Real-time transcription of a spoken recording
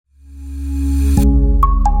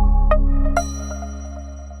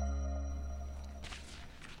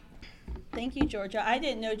Thank you, Georgia. I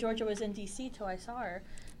didn't know Georgia was in D.C. till I saw her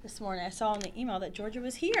this morning. I saw in the email that Georgia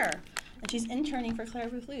was here, and she's interning for Claire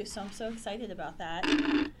Ruth Luce, so I'm so excited about that.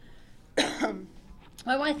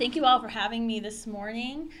 I want to thank you all for having me this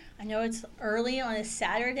morning. I know it's early on a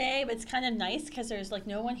Saturday, but it's kind of nice because there's like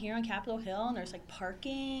no one here on Capitol Hill, and there's like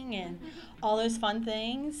parking and all those fun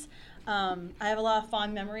things. I have a lot of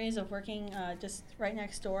fond memories of working just right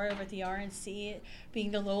next door over at the RNC,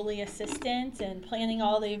 being the lowly assistant and planning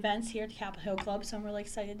all the events here at the Capitol Hill Club, so I'm really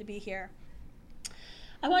excited to be here.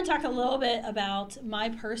 I want to talk a little bit about my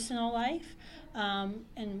personal life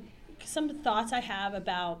and some thoughts I have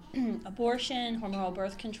about abortion, hormonal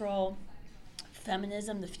birth control,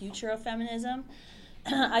 feminism, the future of feminism.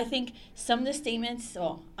 I think some of the statements,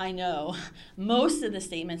 well, I know most of the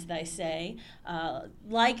statements that I say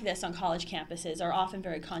like this on college campuses are often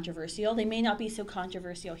very controversial. They may not be so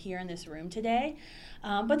controversial here in this room today,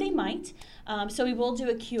 but they might. So we will do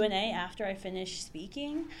a Q&A after I finish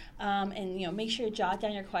speaking, and make sure to jot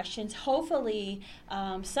down your questions. Hopefully,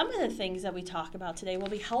 some of the things that we talk about today will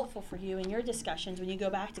be helpful for you in your discussions when you go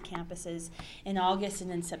back to campuses in August and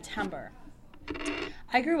in September.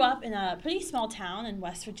 I grew up in a pretty small town in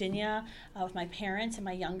West Virginia with my parents and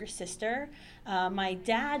my younger sister. My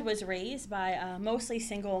dad was raised by a mostly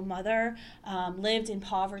single mother, lived in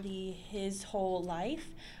poverty his whole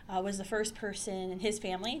life, was the first person in his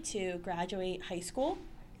family to graduate high school.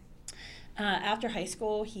 After high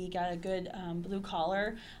school, he got a good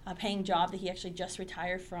blue-collar paying job that he actually just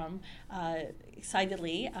retired from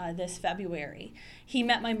excitedly this February. He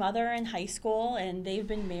met my mother in high school, and they've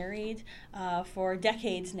been married for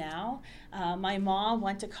decades now. My mom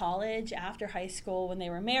went to college after high school when they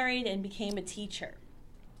were married and became a teacher.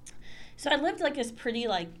 So I lived like this pretty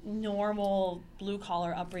normal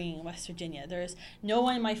blue-collar upbringing in West Virginia. There's no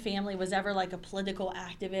one in my family was ever like a political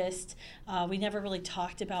activist. We never really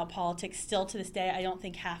talked about politics. Still to this day, I don't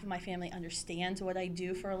think half of my family understands what I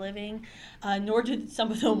do for a living, nor do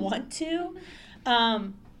some of them want to.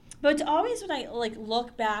 But it's always when I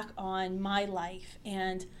look back on my life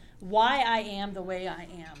and why I am the way I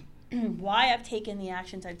am, why I've taken the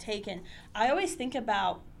actions I've taken, I always think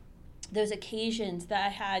about those occasions that I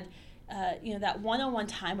had that one-on-one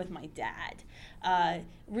time with my dad,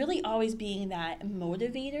 really always being that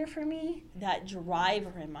motivator for me, that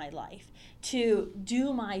driver in my life to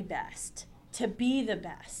do my best, to be the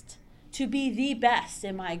best, to be the best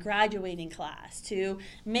in my graduating class, to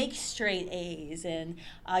make straight A's and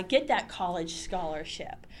get that college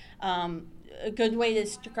scholarship. A good way to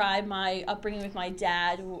describe my upbringing with my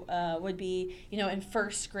dad would be, in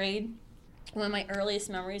first grade. One of my earliest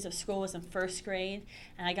memories of school was in first grade,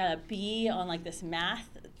 and I got a B on this math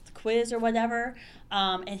quiz or whatever,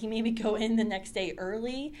 and he made me go in the next day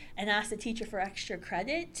early and ask the teacher for extra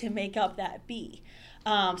credit to make up that B.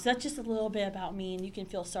 So that's just a little bit about me, and you can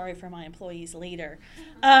feel sorry for my employees later.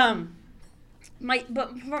 But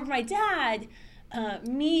for my dad,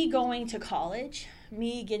 me going to college,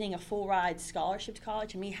 me getting a full ride scholarship to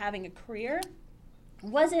college, and me having a career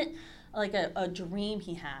wasn't like a dream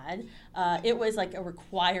he had. It was like a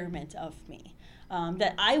requirement of me,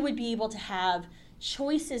 that I would be able to have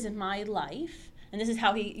choices in my life. And this is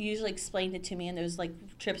how he usually explained it to me in those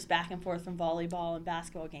trips back and forth from volleyball and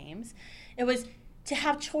basketball games. It was to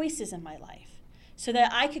have choices in my life so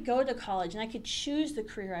that I could go to college and I could choose the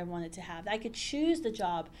career I wanted to have, that I could choose the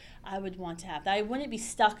job I would want to have, that I wouldn't be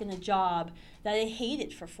stuck in a job that I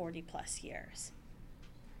hated for 40 plus years.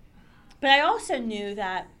 But I also knew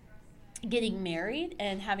that getting married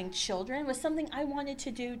and having children was something I wanted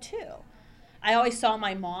to do too. I always saw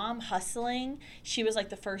my mom hustling. She was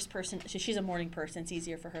the first person, she's a morning person, it's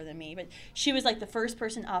easier for her than me, but she was the first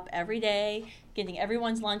person up every day, getting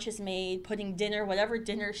everyone's lunches made, putting dinner, whatever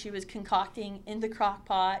dinner she was concocting, in the crock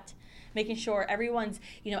pot, making sure everyone's,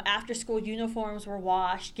 after school uniforms were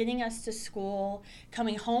washed, getting us to school,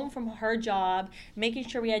 coming home from her job, making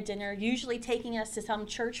sure we had dinner, usually taking us to some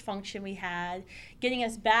church function we had, getting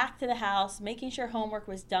us back to the house, making sure homework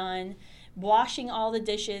was done, washing all the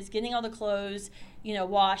dishes, getting all the clothes,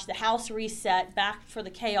 washed, the house reset, back for the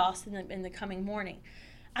chaos in the coming morning.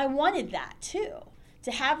 I wanted that too,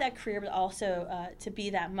 to have that career, but also to be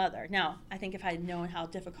that mother. Now, I think if I had known how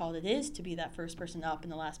difficult it is to be that first person up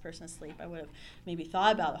and the last person asleep, I would have maybe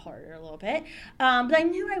thought about it harder a little bit. But I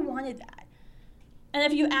knew I wanted that. And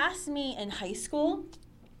if you asked me in high school,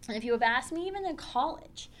 and if you have asked me even in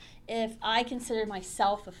college, if I considered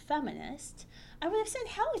myself a feminist, I would have said,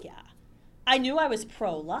 hell yeah. I knew I was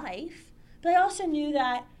pro-life, but I also knew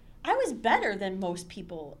that I was better than most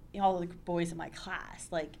people, all the boys in my class.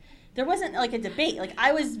 There wasn't a debate.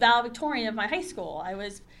 I was valedictorian of my high school. I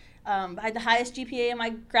was I had the highest GPA in my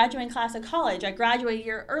graduating class of college. I graduated a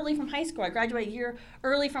year early from high school. I graduated a year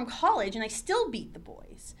early from college, and I still beat the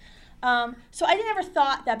boys. So I never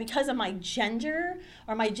thought that because of my gender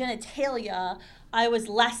or my genitalia, I was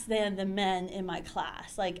less than the men in my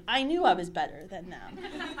class. Like, I knew I was better than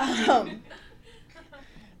them.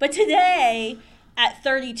 But today, at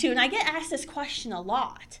 32, and I get asked this question a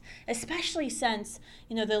lot, especially since,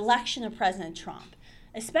 the election of President Trump,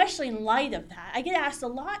 especially in light of that. I get asked a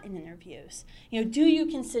lot in interviews, do you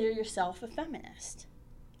consider yourself a feminist?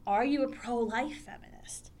 Are you a pro-life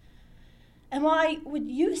feminist? And while I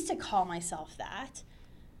would used to call myself that,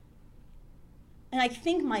 and I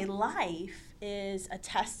think my life is a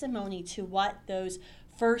testimony to what those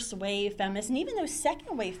first wave feminists and even those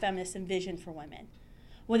second wave feminists envisioned for women,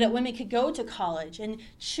 that women could go to college and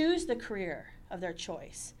choose the career of their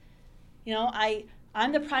choice.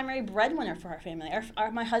 I'm the primary breadwinner for our family.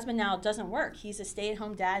 My husband now doesn't work. He's a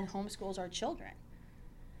stay-at-home dad and homeschools our children.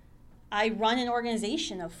 I run an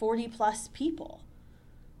organization of 40 plus people.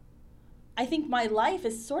 I think my life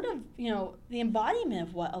is sort of, the embodiment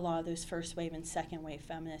of what a lot of those first wave and second wave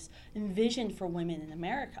feminists envisioned for women in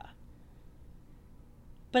America.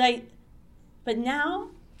 But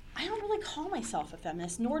now, I don't really call myself a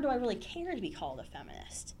feminist, nor do I really care to be called a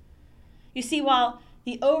feminist. You see, while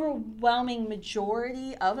the overwhelming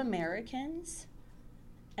majority of Americans,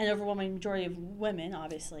 and overwhelming majority of women,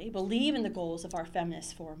 obviously, believe in the goals of our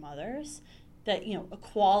feminist foremothers, that,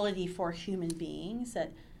 equality for human beings,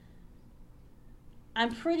 that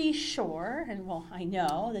I'm pretty sure, I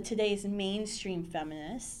know, that today's mainstream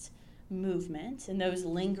feminist movement and those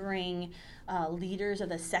lingering leaders of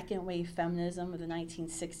the second wave feminism of the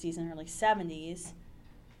 1960s and early 70s,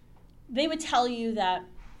 they would tell you that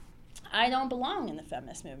I don't belong in the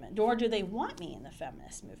feminist movement, nor do they want me in the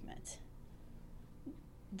feminist movement.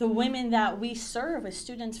 The women that we serve as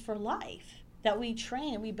students for life, that we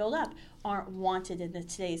train and we build up, aren't wanted in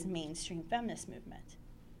today's mainstream feminist movement.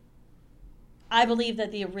 I believe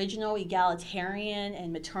that the original egalitarian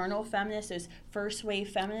and maternal feminists, those first wave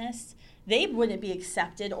feminists, they wouldn't be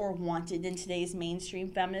accepted or wanted in today's mainstream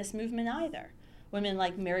feminist movement either. Women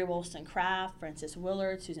like Mary Wollstonecraft, Frances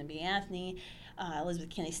Willard, Susan B. Anthony, Elizabeth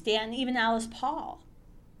Cady Stanton, even Alice Paul.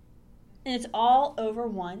 And it's all over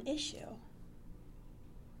one issue.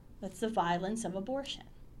 That's the violence of abortion.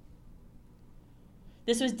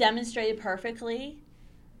 This was demonstrated perfectly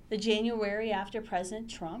the January after President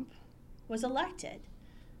Trump was elected.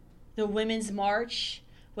 The Women's March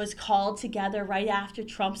was called together right after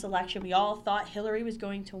Trump's election. We all thought Hillary was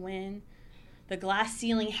going to win. The glass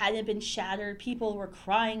ceiling hadn't been shattered. People were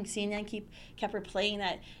crying. CNN kept replaying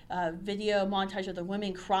that video montage of the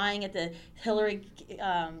women crying at the Hillary,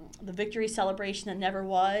 the victory celebration that never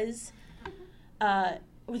was.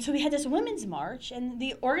 So we had this Women's March, and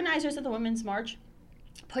the organizers of the Women's March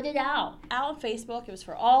put it out on Facebook. It was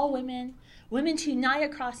for all women to unite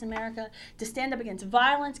across America, to stand up against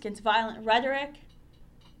violence, against violent rhetoric.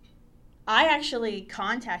 I actually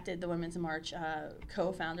contacted the Women's March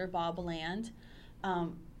co-founder, Bob Land.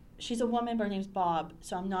 She's a woman, but her name's Bob,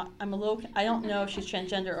 so I don't know if she's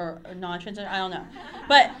transgender or non-transgender, I don't know.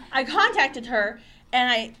 But I contacted her,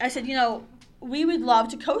 and I said, we would love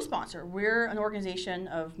to co-sponsor. We're an organization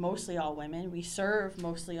of mostly all women. We serve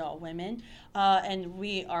mostly all women, and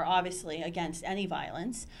we are obviously against any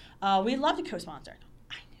violence. We'd love to co-sponsor.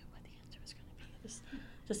 I knew what the answer was going to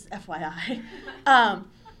be, just FYI.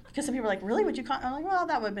 Because some people are like, really, would you I'm like, well,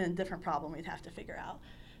 that would have been a different problem we'd have to figure out.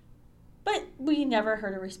 But we never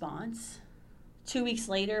heard a response. 2 weeks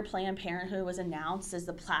later, Planned Parenthood was announced as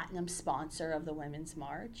the platinum sponsor of the Women's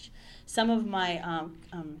March. Some of my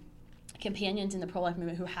companions in the pro-life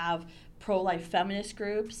movement who have pro-life feminist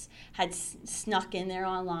groups had snuck in there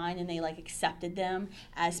online, and they accepted them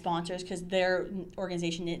as sponsors because their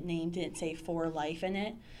organization didn't say for life in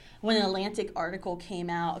it. When an Atlantic article came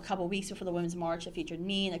out a couple weeks before the Women's March, it featured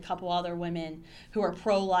me and a couple other women who are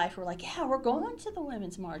pro-life who were like, yeah, we're going to the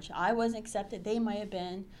Women's March. I wasn't accepted. They might have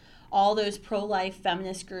been. All those pro-life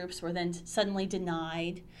feminist groups were then suddenly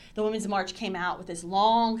denied. The Women's March came out with this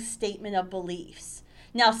long statement of beliefs.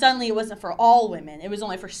 Now, suddenly it wasn't for all women. It was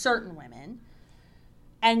only for certain women.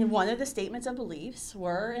 And one of the statements of beliefs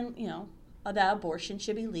were, that abortion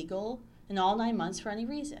should be legal in all 9 months for any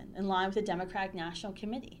reason, in line with the Democratic National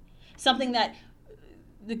Committee. Something that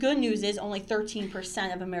the good news is only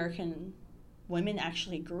 13% of American women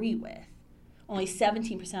actually agree with. Only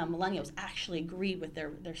 17% of millennials actually agree with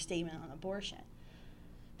their statement on abortion.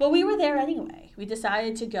 But we were there anyway. We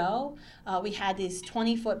decided to go. We had these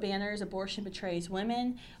 20-foot banners, abortion betrays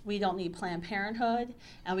women. We don't need Planned Parenthood.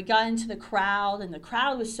 And we got into the crowd, and the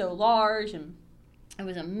crowd was so large, and It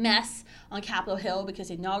was a mess on Capitol Hill because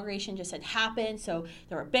the inauguration just had happened, so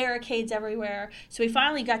there were barricades everywhere. So we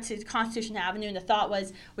finally got to Constitution Avenue, and the thought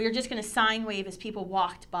was we were just going to sign wave as people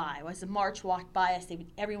walked by. As the march walked by us,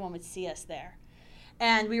 everyone would see us there.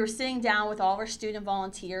 And we were sitting down with all of our student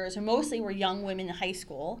volunteers, who mostly were young women in high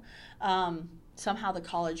school. Somehow the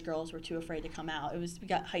college girls were too afraid to come out. We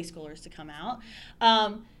got high schoolers to come out.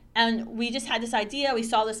 And we just had this idea. We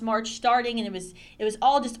saw this march starting, and it was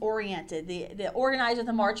all disoriented. The organizers of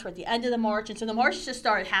the march were at the end of the march, and so the march just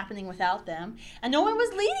started happening without them. And no one was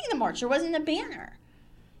leading the march. There wasn't a banner.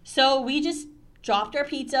 So we just dropped our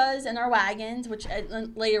pizzas and our wagons, which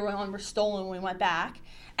later on were stolen when we went back,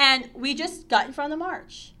 and we just got in front of the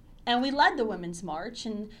march. And we led the women's march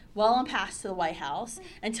and well on past to the White House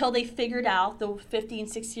until they figured out, the 50 and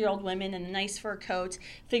 60-year-old women in the nice fur coats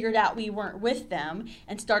figured out we weren't with them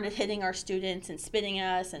and started hitting our students and spitting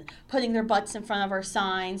at us and putting their butts in front of our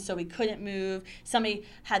signs so we couldn't move. Somebody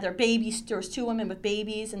had their babies, there was 2 women with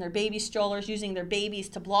babies and their baby strollers using their babies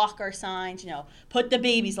to block our signs, put the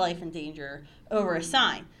baby's life in danger over a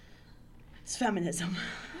sign. It's feminism.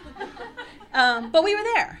 But we were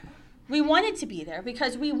there. We wanted to be there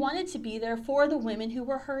because we wanted to be there for the women who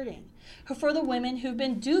were hurting, for the women who've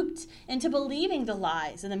been duped into believing the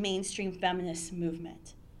lies of the mainstream feminist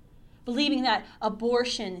movement, believing that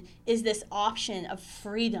abortion is this option of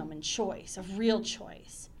freedom and choice, of real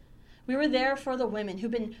choice. We were there for the women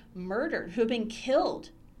who've been murdered, who've been killed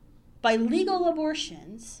by legal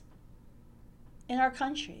abortions in our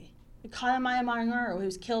country. Kalamaya Monroe, who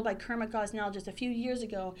was killed by Kermit Gosnell just a few years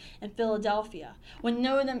ago in Philadelphia, when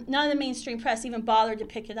none of the mainstream press even bothered to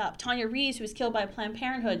pick it up. Tanya Reeves, who was killed by Planned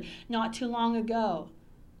Parenthood not too long ago,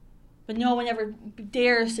 but no one ever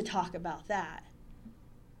dares to talk about that.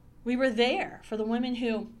 We were there for the women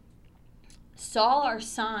who saw our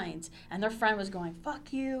signs and their friend was going,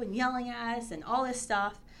 "Fuck you," and yelling at us and all this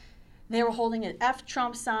stuff. They were holding an F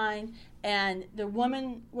Trump sign, and the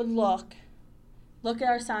woman would look at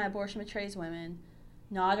our sign, "Abortion betrays women,"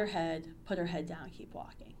 nod her head, put her head down, keep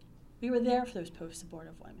walking. We were there for those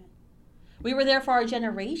post-abortive women. We were there for our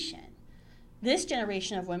generation. This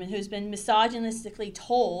generation of women who's been misogynistically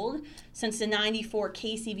told since the 94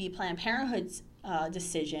 KCV Planned Parenthood's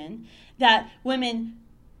decision that women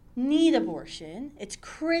need abortion. It's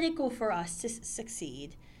critical for us to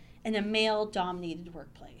succeed in a male-dominated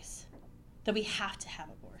workplace, that we have to have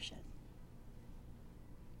abortion.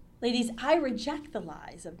 Ladies, I reject the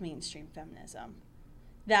lies of mainstream feminism,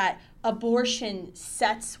 that abortion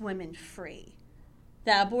sets women free,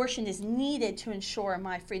 that abortion is needed to ensure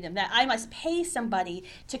my freedom, that I must pay somebody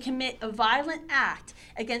to commit a violent act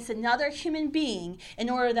against another human being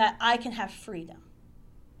in order that I can have freedom,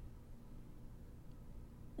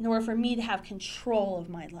 in order for me to have control of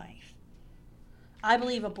my life. I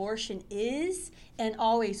believe abortion is and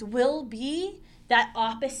always will be that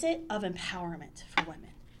opposite of empowerment for women.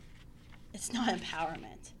 It's not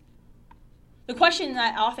empowerment. The question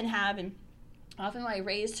that I often have, and often I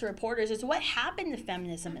raise to reporters, is what happened to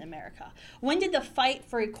feminism in America? When did the fight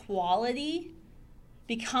for equality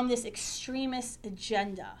become this extremist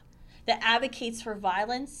agenda that advocates for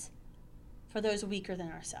violence for those weaker than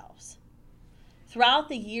ourselves? Throughout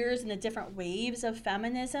the years and the different waves of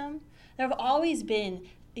feminism, there have always been,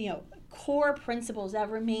 core principles that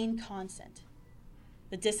remain constant.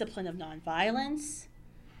 The discipline of nonviolence,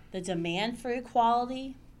 the demand for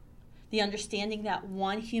equality, the understanding that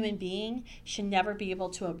one human being should never be able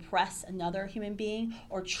to oppress another human being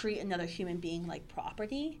or treat another human being like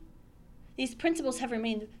property. These principles have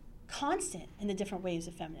remained constant in the different waves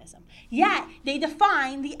of feminism. Yet, they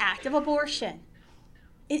define the act of abortion.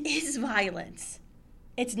 It is violence.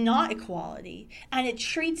 It's not equality. And it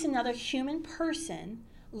treats another human person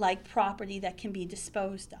like property that can be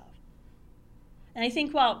disposed of. And I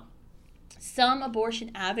think while some abortion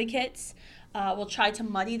advocates will try to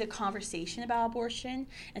muddy the conversation about abortion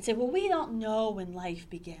and say, well, we don't know when life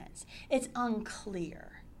begins. It's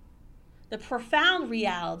unclear. The profound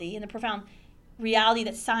reality, and the profound reality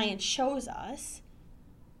that science shows us,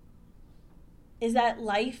 is that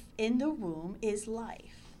life in the womb is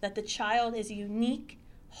life, that the child is a unique,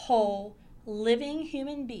 whole, living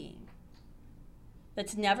human being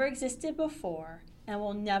that's never existed before and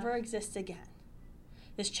will never exist again.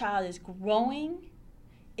 This child is growing,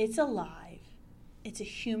 it's alive, it's a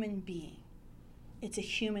human being, it's a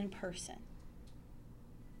human person.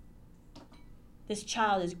 This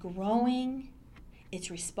child is growing,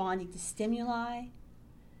 it's responding to stimuli,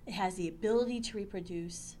 it has the ability to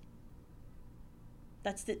reproduce.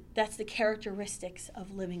 That's the characteristics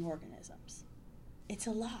of living organisms. It's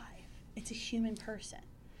alive, it's a human person.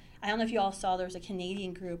 I don't know if you all saw, there was a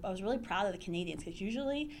Canadian group. I was really proud of the Canadians because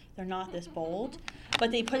usually they're not this bold.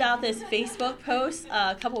 But they put out this Facebook post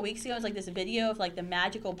a couple weeks ago. It was like this video of like the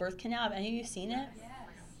magical birth canal. Have any of you seen it?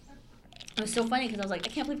 It was so funny because I was like, I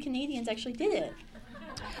can't believe Canadians actually did it.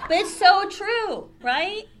 But it's so true,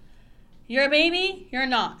 right? You're a baby, you're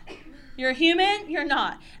not. You're a human, you're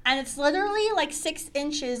not. And it's literally like 6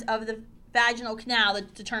 inches of the vaginal canal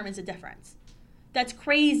that determines the difference. That's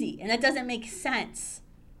crazy, and that doesn't make sense,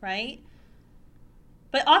 right?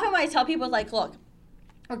 But often what I tell people is like, look,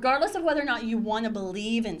 regardless of whether or not you want to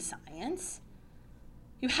believe in science,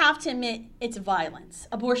 you have to admit it's violence.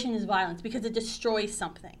 Abortion is violence because it destroys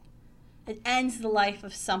something. It ends the life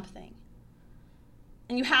of something.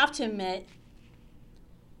 And you have to admit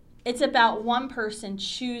it's about one person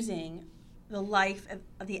choosing the life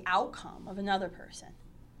of the outcome of another person.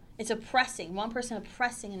 It's oppressing, one person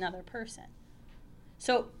oppressing another person.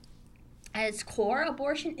 So at its core,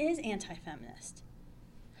 abortion is anti-feminist.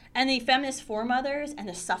 And the feminist foremothers and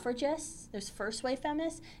the suffragists, those first wave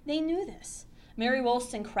feminists, they knew this. Mary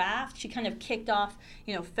Wollstonecraft, she kind of kicked off,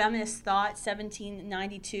 feminist thought,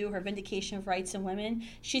 1792, her Vindication of Rights in Women.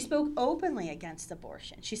 She spoke openly against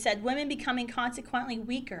abortion. She said, women becoming consequently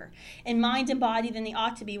weaker in mind and body than they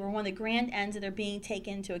ought to be were one of the grand ends of their being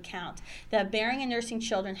taken into account, that bearing and nursing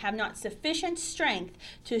children have not sufficient strength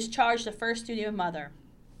to discharge the first duty of a mother.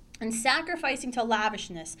 And sacrificing to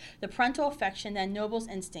lavishness the parental affection that ennobles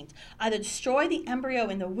instinct, either destroy the embryo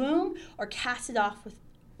in the womb or cast it off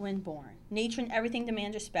when born. Nature in everything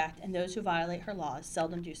demands respect, and those who violate her laws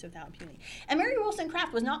seldom do so without impunity. And Mary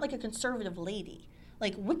Wollstonecraft was not like a conservative lady.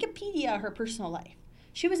 Like Wikipedia, her personal life.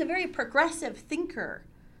 She was a very progressive thinker.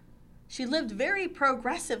 She lived very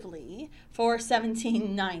progressively for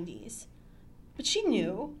 1790s. But she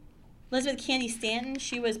knew. Elizabeth Cady Stanton,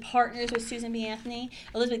 she was partners with Susan B. Anthony.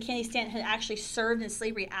 Elizabeth Cady Stanton had actually served in the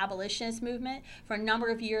slavery abolitionist movement for a number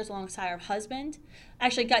of years alongside her husband.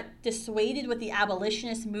 Actually got dissuaded with the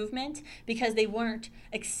abolitionist movement because they weren't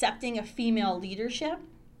accepting of female leadership.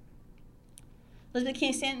 Elizabeth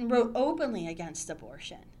Cady Stanton wrote openly against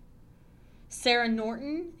abortion. Sarah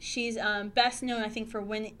Norton, she's best known, I think, for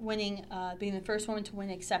winning, being the first woman to win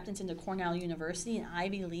acceptance into Cornell University, an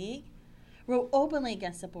Ivy League. Wrote openly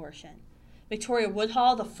against abortion. Victoria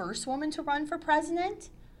Woodhull, the first woman to run for president,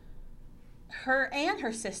 her and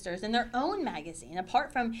her sisters in their own magazine,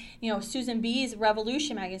 apart from Susan B.'s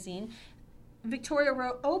Revolution magazine, Victoria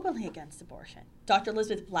wrote openly against abortion. Dr.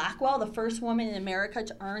 Elizabeth Blackwell, the first woman in America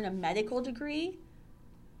to earn a medical degree,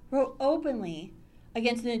 wrote openly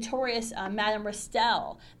against the notorious Madame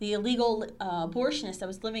Restell, the illegal abortionist that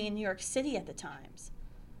was living in New York City at the times.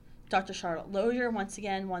 Dr. Charlotte Lozier, once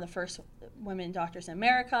again, one of the first women doctors in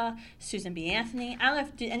America. Susan B. Anthony. I don't know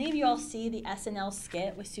if, did any of you all see the SNL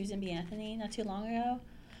skit with Susan B. Anthony not too long ago?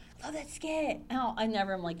 Love that skit. Oh, I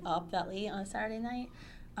never am up that late on a Saturday night.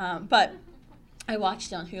 But I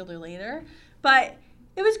watched it on Hulu later. But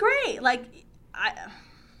it was great.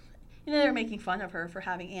 They're making fun of her for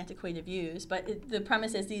having antiquated views, but the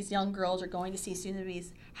premise is these young girls are going to see Susan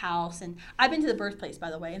B.'s house, and I've been to the birthplace, by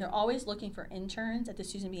the way, and they're always looking for interns at the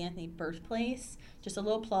Susan B. Anthony birthplace. Just a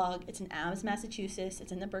little plug, it's in Adams, Massachusetts,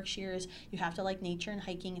 it's in the Berkshires, you have to like nature and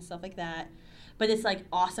hiking and stuff like that, but it's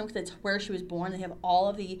awesome because it's where she was born. They have all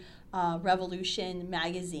of the Revolution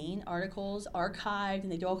magazine articles archived,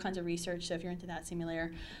 and they do all kinds of research, so if you're into that, see me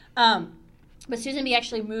later. But Susan B.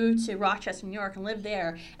 actually moved to Rochester, New York, and lived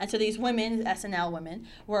there. And so these women, SNL women,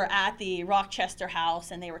 were at the Rochester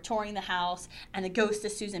house, and they were touring the house, and the ghost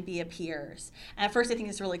of Susan B. appears. And at first they think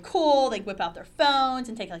it's really cool. They whip out their phones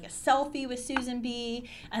and take a selfie with Susan B.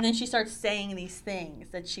 And then she starts saying these things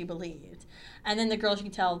that she believed. And then the girls, you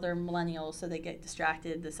can tell they're millennials, so they get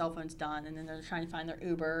distracted. The cell phone's done, and then they're trying to find their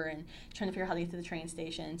Uber and trying to figure out how to get to the train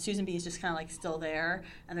station. Susan B. is just kind of still there,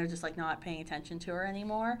 and they're just not paying attention to her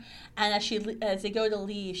anymore. And as they go to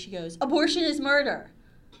leave, she goes, "Abortion is murder."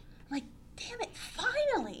 I'm like, damn it,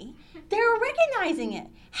 finally, they're recognizing it.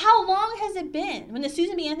 How long has it been? When the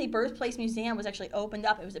Susan B. Anthony Birthplace Museum was actually opened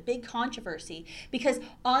up, it was a big controversy because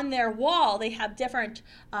on their wall they have different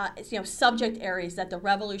subject areas that the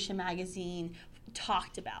Revolution magazine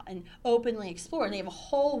talked about and openly explored. And they have a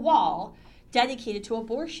whole wall dedicated to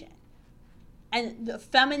abortion. And the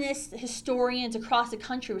feminist historians across the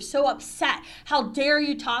country were so upset. How dare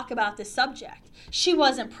you talk about this subject? She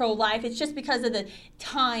wasn't pro-life. It's just because of the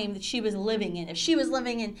time that she was living in. If she was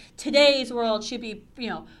living in today's world, she'd be,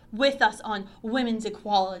 with us on women's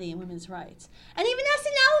equality and women's rights. And even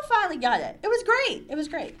SNL finally got it. It was great. It was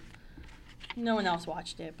great. No one else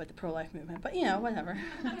watched it but the pro-life movement. But, whatever.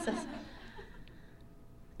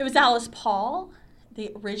 It was Alice Paul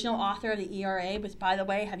the original author of the ERA was, by the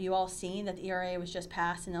way, have you all seen that the ERA was just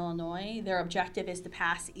passed in Illinois? Their objective is to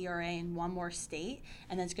pass the ERA in one more state,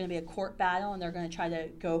 and then it's going to be a court battle, and they're going to try to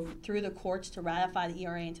go through the courts to ratify the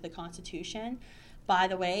ERA into the Constitution. By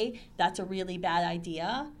the way, that's a really bad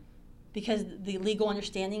idea, because the legal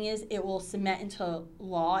understanding is it will cement into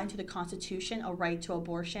law, into the Constitution, a right to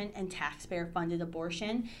abortion and taxpayer-funded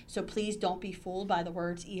abortion. So please don't be fooled by the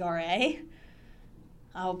words ERA.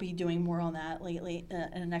 I'll be doing more on that lately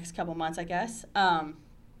in the next couple months, I guess.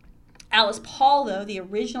 Alice Paul, though, the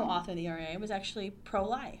original author of the ERA, was actually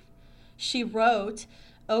pro-life. She wrote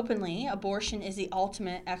openly, abortion is the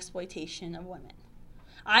ultimate exploitation of women.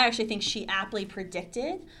 I actually think she aptly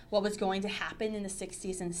predicted what was going to happen in the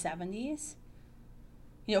 60s and 70s.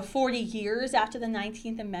 40 years after the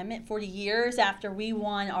 19th Amendment, 40 years after we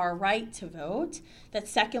won our right to vote, that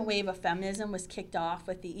second wave of feminism was kicked off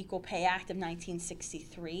with the Equal Pay Act of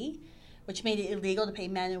 1963, which made it illegal to pay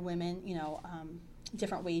men and women,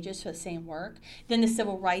 different wages for the same work. Then the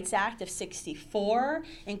Civil Rights Act of 64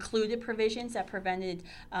 included provisions that prevented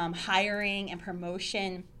hiring and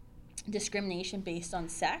promotion discrimination based on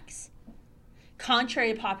sex.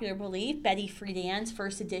 Contrary to popular belief, Betty Friedan's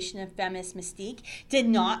first edition of Feminist Mystique did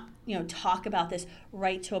not, talk about this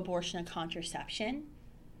right to abortion and contraception.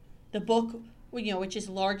 The book, which is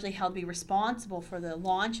largely held to be responsible for the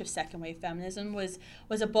launch of second wave feminism, was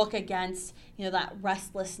a book against, that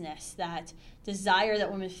restlessness, that desire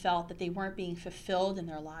that women felt that they weren't being fulfilled in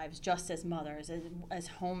their lives just as mothers, as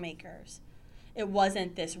homemakers. It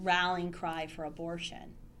wasn't this rallying cry for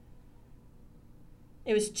abortion.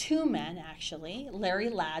 It was two men, actually, Larry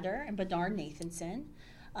Ladder and Bernard Nathanson.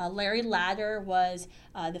 Larry Ladder was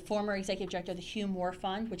the former executive director of the Hugh Moore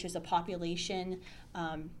Fund, which is a population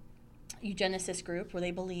eugenicist group where they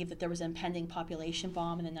believed that there was an impending population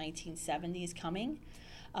bomb in the 1970s coming.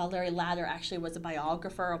 Larry Ladder actually was a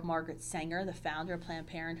biographer of Margaret Sanger, the founder of Planned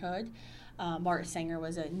Parenthood. Margaret Sanger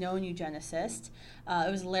was a known eugenicist. It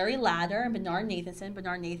was Larry Ladder and Bernard Nathanson.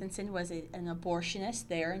 Bernard Nathanson was an abortionist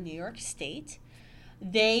there in New York State.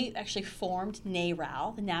 They actually formed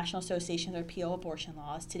NARAL, the National Association of Repeal Abortion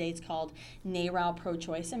Laws. Today it's called NARAL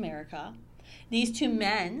Pro-Choice America. These two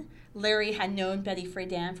men, Larry had known Betty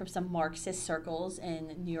Friedan from some Marxist circles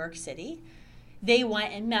in New York City. They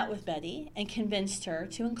went and met with Betty and convinced her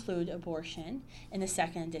to include abortion in the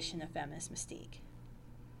second edition of Feminist Mystique.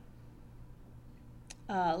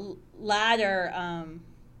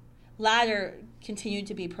 Ladder continued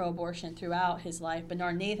to be pro-abortion throughout his life.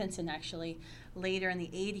 Bernard Nathanson actually later in the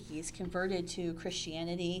 80s converted to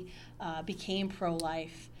Christianity, became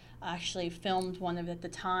pro-life, actually filmed one of, at the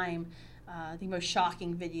time, the most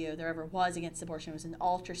shocking video there ever was against abortion. It was an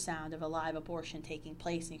ultrasound of a live abortion taking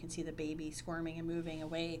place, and you can see the baby squirming and moving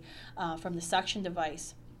away from the suction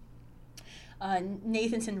device.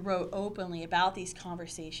 Nathanson wrote openly about these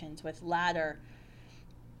conversations with Ladder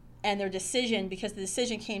and their decision, because the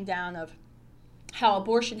decision came down of how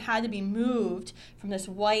abortion had to be moved from this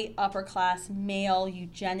white upper-class male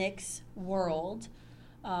eugenics world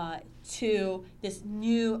to this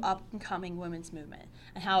new up-and-coming women's movement,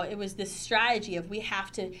 and how it was this strategy of we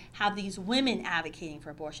have to have these women advocating for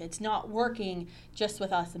abortion. It's not working just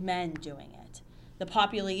with us men doing it. The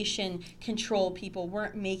population control people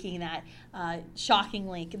weren't making that,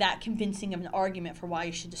 shockingly, that convincing of an argument for why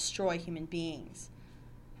you should destroy human beings.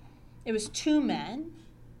 It was two men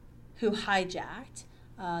who hijacked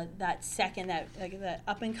that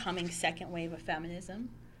up-and-coming second wave of feminism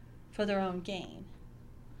for their own gain.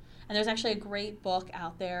 And there's actually a great book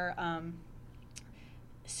out there.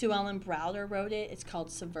 Sue Ellen Browder wrote it. It's called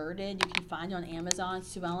Subverted. You can find it on Amazon.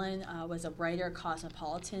 Sue Ellen was a writer,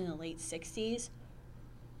 cosmopolitan in the late 60s.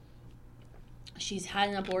 She's had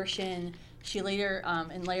an abortion. She later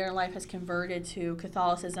in life has converted to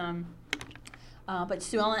Catholicism. But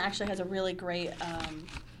Sue Ellen actually has a really great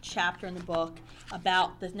chapter in the book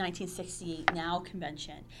about the 1968 NOW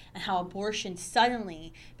Convention and how abortion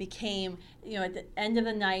suddenly became, at the end of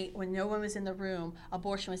the night when no one was in the room,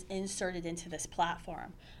 abortion was inserted into this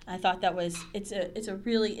platform. And I thought it's a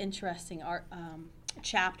really interesting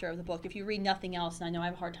chapter of the book. If you read nothing else, and I know I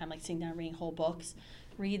have a hard time sitting down and reading whole books,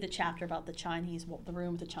 read the chapter about the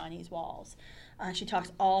room with the Chinese walls. She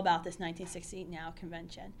talks all about this 1968 NOW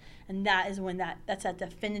Convention. And that is when that's that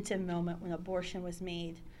definitive moment when abortion was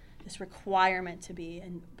made, this requirement to be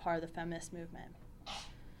part of the feminist movement.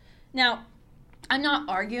 Now, I'm not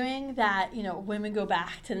arguing that, women go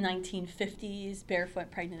back to the 1950s,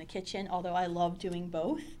 barefoot, pregnant in the kitchen, although I love doing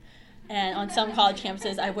both. And on some college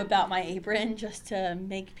campuses, I whip out my apron just to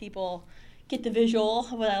make people get the visual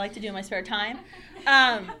of what I like to do in my spare time.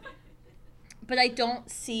 But I don't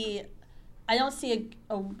see I don't see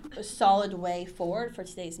a solid way forward for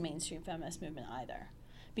today's mainstream feminist movement either.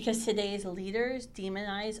 Because today's leaders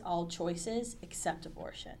demonize all choices except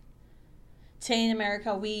abortion. Today in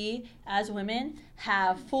America, we, as women,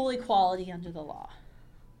 have full equality under the law.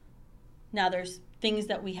 Now, there's things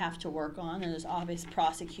that we have to work on, and there's obvious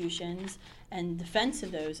prosecutions and defense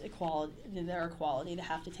of their equality that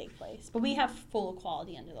have to take place. But we have full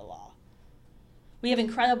equality under the law. We have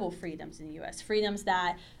incredible freedoms in the U.S., freedoms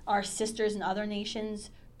that our sisters in other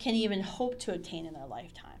nations can even hope to obtain in their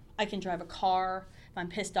lifetime. I can drive a car. If I'm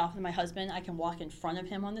pissed off with my husband, I can walk in front of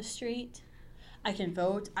him on the street. I can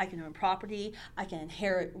vote. I can own property. I can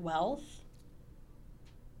inherit wealth.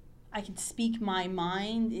 I can speak my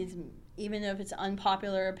mind, even if it's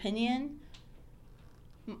unpopular opinion.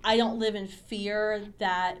 I don't live in fear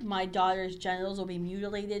that my daughter's genitals will be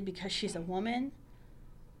mutilated because she's a woman.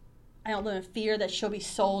 I don't live in fear that she'll be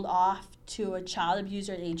sold off to a child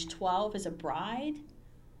abuser at age 12 as a bride.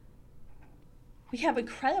 We have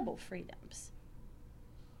incredible freedoms.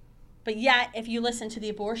 But yet, if you listen to the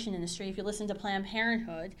abortion industry, if you listen to Planned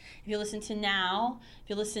Parenthood, if you listen to NOW, if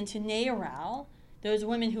you listen to NARAL, those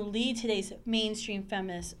women who lead today's mainstream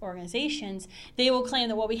feminist organizations, they will claim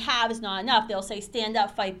that what we have is not enough. They'll say, stand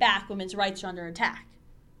up, fight back, women's rights are under attack.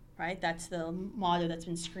 Right? That's the motto that's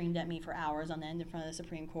been screamed at me for hours on end in front of the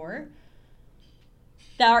Supreme Court.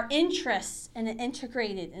 That our interests in an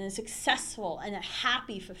integrated and a successful and a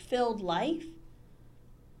happy, fulfilled life,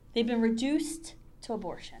 they've been reduced to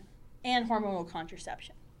abortion and hormonal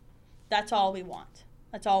contraception. That's all we want.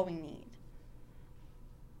 That's all we need.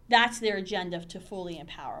 That's their agenda to fully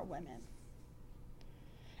empower women.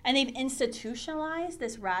 And they've institutionalized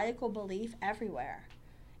this radical belief everywhere.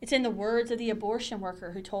 It's in the words of the abortion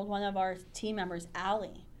worker who told one of our team members,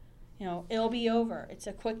 Allie, it'll be over. It's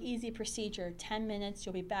a quick, easy procedure. 10 minutes,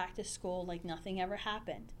 you'll be back to school like nothing ever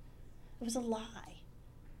happened. It was a lie.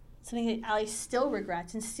 Something that Allie still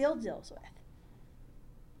regrets and still deals with.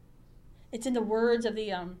 It's in the words of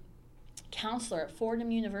the counselor at Fordham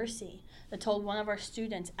University that told one of our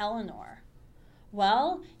students, Eleanor,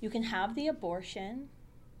 well, you can have the abortion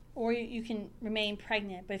or you can remain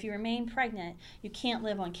pregnant. But if you remain pregnant, you can't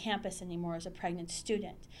live on campus anymore as a pregnant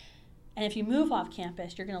student. And if you move off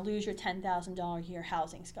campus, you're going to lose your $10,000 a year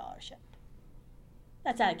housing scholarship.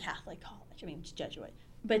 That's at a Catholic college. I mean, it's Jesuit,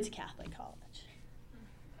 but it's a Catholic college.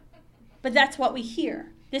 But that's what we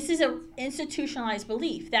hear. This is an institutionalized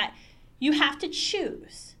belief that you have to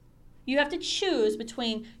choose. You have to choose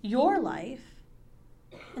between your life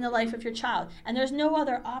and the life of your child. And there's no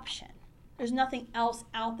other option. There's nothing else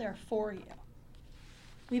out there for you.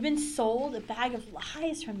 We've been sold a bag of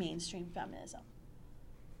lies from mainstream feminism.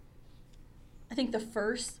 I think the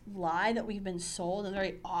first lie that we've been sold, a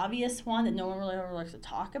very obvious one that no one really ever likes to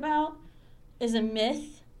talk about, is a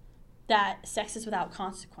myth that sex is without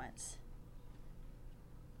consequence.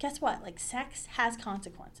 Guess what? Sex has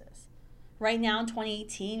consequences. Right now in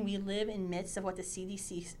 2018, we live in midst of what the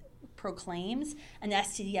CDC proclaims an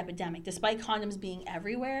STD epidemic. Despite condoms being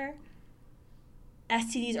everywhere,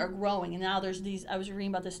 STDs are growing, and now there's these. I was reading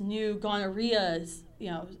about this new gonorrhea,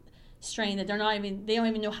 strain that they don't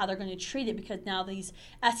even know how they're going to treat it because now these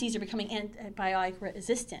STDs are becoming antibiotic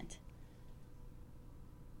resistant.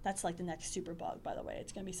 That's like the next super bug, by the way.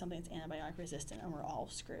 It's going to be something that's antibiotic resistant, and we're all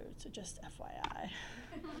screwed. So just FYI.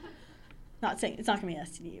 Not saying it's not going to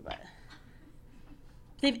be an STD, but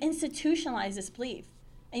they've institutionalized this belief,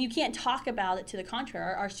 and you can't talk about it to the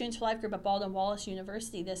contrary. Our Students for Life group at Baldwin Wallace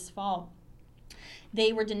University this fall,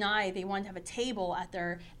 they were denied. They wanted to have a table at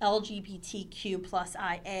their LGBTQ plus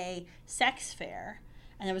IA sex fair,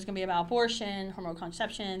 and it was going to be about abortion, hormonal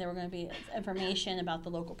contraception. There were going to be information about the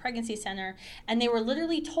local pregnancy center, and they were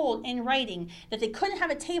literally told in writing that they couldn't have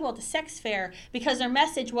a table at the sex fair because their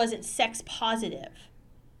message wasn't sex positive.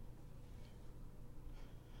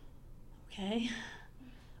 Okay?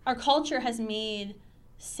 Our culture has made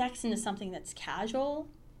sex into something that's casual.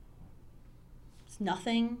 It's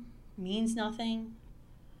nothing, means nothing.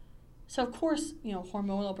 So of course,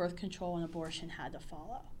 hormonal birth control and abortion had to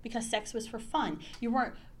follow because sex was for fun. You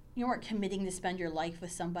weren't committing to spend your life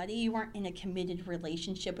with somebody. You weren't in a committed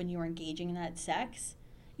relationship when you were engaging in that sex.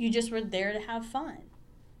 You just were there to have fun.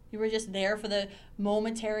 You were just there for the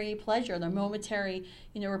momentary pleasure, the momentary,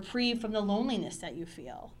 reprieve from the loneliness that you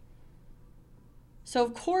feel. So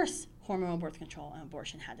of course, hormonal birth control and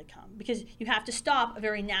abortion had to come because you have to stop a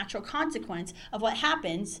very natural consequence of what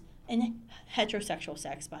happens in heterosexual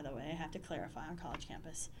sex, by the way. I have to clarify on college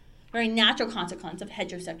campus. A very natural consequence of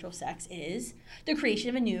heterosexual sex is the creation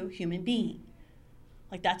of a new human being.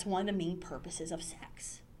 That's one of the main purposes of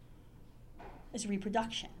sex, is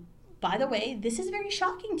reproduction. by the way, this is very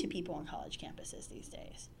shocking to people on college campuses these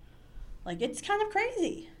days. Like, it's kind of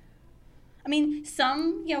crazy. I mean,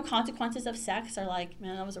 some, consequences of sex are like,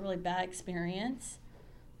 man, that was a really bad experience,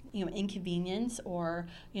 inconvenience, or,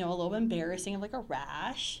 a little embarrassing, of like a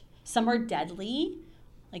rash. Some are deadly,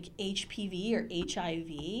 like HPV or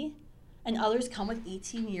HIV. And others come with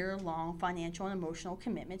 18-year-long financial and emotional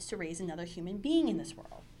commitments to raise another human being in this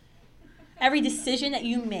world. Every decision that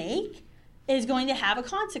you make is going to have a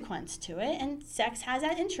consequence to it, and sex has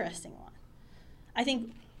that interesting one. I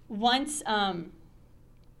think once, and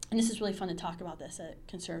this is really fun to talk about this at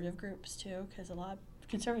conservative groups too, because a lot of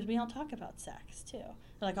conservatives, we don't talk about sex too.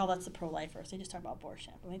 They're like, oh, that's the pro-lifers. They just talk about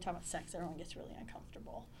abortion. But when they talk about sex, everyone gets really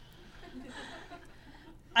uncomfortable.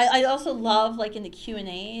 I also love, like, in the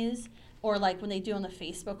Q&As, or like when they do on the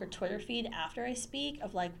Facebook or Twitter feed after I speak,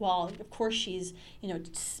 of like, well, of course she's,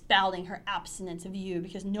 spouting her abstinence of you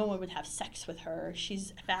because no one would have sex with her.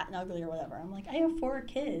 She's fat and ugly or whatever. I'm like, I have 4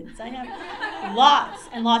 kids. I have lots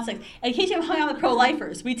and lots of, and in case you haven't hung out with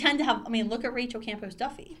pro-lifers, we tend to have, look at Rachel Campos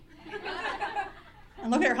Duffy.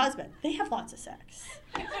 And look at her husband. They have lots of sex.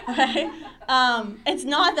 Okay? It's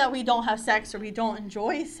not that we don't have sex or we don't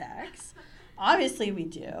enjoy sex. Obviously we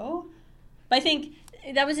do. But I think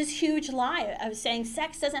that was this huge lie of saying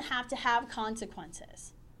sex doesn't have to have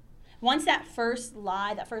consequences. Once that first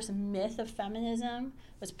lie, that first myth of feminism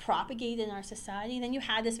was propagated in our society, then you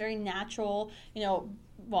had this very natural,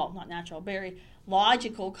 not natural, very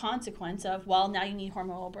logical consequence of, well, now you need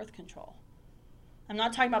hormonal birth control. I'm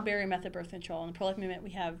not talking about barium method birth control. In the pro-life movement,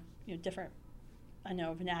 we have different,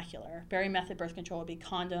 vernacular. Barium method birth control would be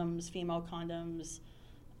condoms, female condoms,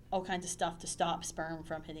 all kinds of stuff to stop sperm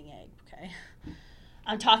from hitting egg, okay?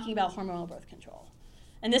 I'm talking about hormonal birth control.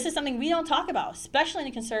 And this is something we don't talk about, especially in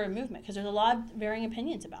the conservative movement, because there's a lot of varying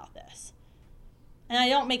opinions about this. And I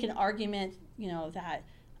don't make an argument, that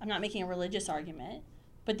I'm not making a religious argument,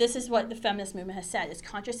 but this is what the feminist movement has said, is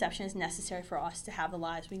contraception is necessary for us to have the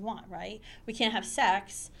lives we want, right? We can't have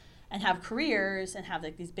sex and have careers and have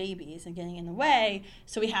these babies and getting in the way,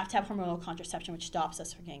 so we have to have hormonal contraception, which stops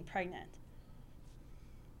us from getting pregnant.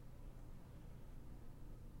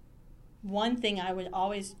 One thing I would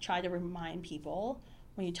always try to remind people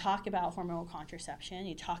when you talk about hormonal contraception,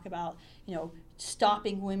 you talk about,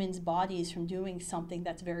 stopping women's bodies from doing something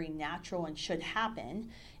that's very natural and should happen,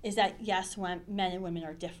 is that yes, when men and women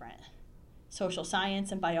are different. Social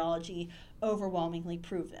science and biology overwhelmingly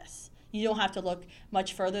prove this. You don't have to look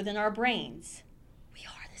much further than our brains. We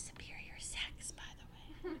are the superior sex, by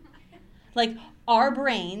the way. Like, our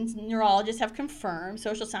brains, neurologists have confirmed,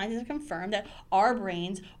 social scientists have confirmed that our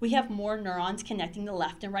brains, we have more neurons connecting the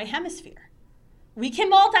left and right hemisphere. We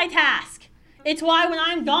can multitask. It's why when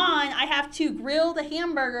I'm gone, I have to grill the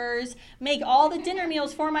hamburgers, make all the dinner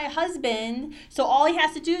meals for my husband, so all he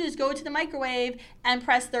has to do is go to the microwave and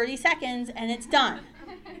press 30 seconds, and it's done.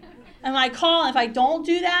 And when I call, and if I don't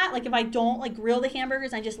do that, like if I don't grill the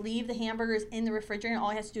hamburgers, I just leave the hamburgers in the refrigerator, and all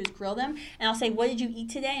he has to do is grill them, and I'll say, what did you eat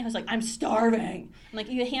today? And he's like, I'm starving. I'm like,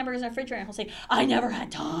 you had hamburgers in the refrigerator. And he'll say, I never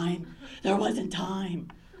had time. There wasn't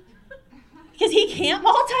time. Because he can't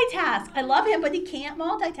multitask. I love him, but he can't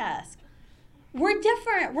multitask. We're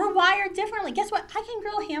different. We're wired differently. Guess what? I can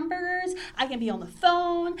grill hamburgers. I can be on the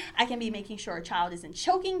phone. I can be making sure a child isn't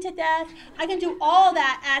choking to death. I can do all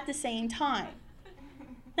that at the same time.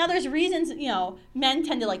 Now, there's reasons, men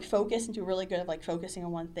tend to focus and do really good at focusing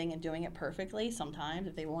on one thing and doing it perfectly sometimes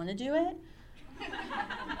if they want to do it.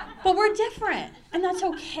 But we're different, and that's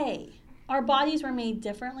okay. Our bodies were made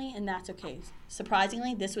differently, and that's okay.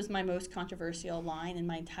 Surprisingly, this was my most controversial line in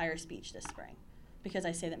my entire speech this spring, because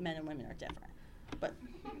I say that men and women are different. But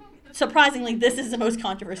surprisingly, this is the most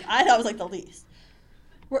controversial. I thought it was the least.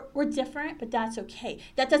 We're different, but that's okay.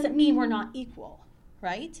 That doesn't mean we're not equal,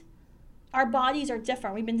 right? Our bodies are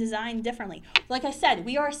different. We've been designed differently. Like I said,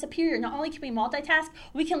 we are superior. Not only can we multitask,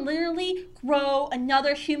 we can literally grow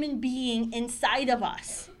another human being inside of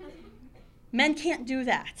us. Men can't do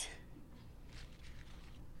that.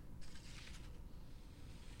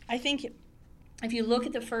 I think if you look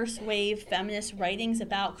at the first wave feminist writings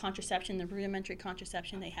about contraception, the rudimentary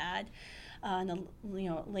contraception they had in the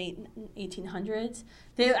late 1800s,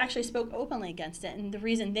 they actually spoke openly against it. And the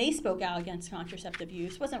reason they spoke out against contraceptive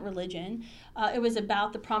use wasn't religion. It was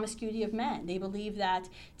about the promiscuity of men. They believed that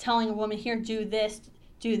telling a woman, here, do this,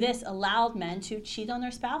 allowed men to cheat on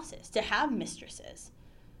their spouses, to have mistresses.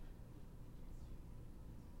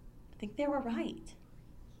 I think they were right.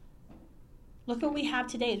 Look what we have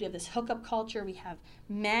today. We have this hookup culture. We have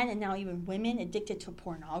men and now even women addicted to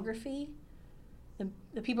pornography.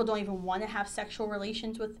 The people don't even want to have sexual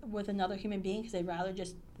relations with another human being because they'd rather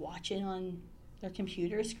just watch it on their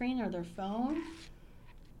computer screen or their phone.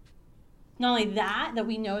 Not only that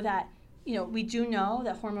we know that, we do know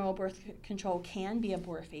that hormonal birth control can be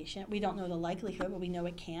abortifacient. We don't know the likelihood, but we know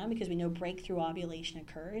it can because we know breakthrough ovulation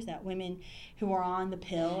occurs, that women who are on the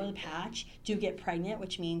pill or the patch do get pregnant,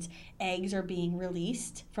 which means eggs are being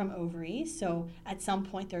released from ovaries. So at some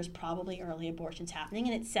point there's probably early abortions happening.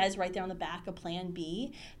 And it says right there on the back of Plan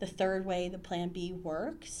B, the third way the Plan B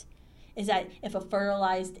works is that if a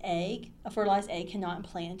fertilized egg cannot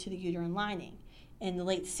implant into the uterine lining. In the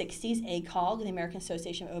late 60s, ACOG, the American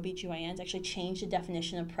Association of OBGYNs, actually changed the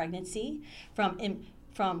definition of pregnancy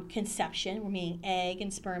from conception, meaning egg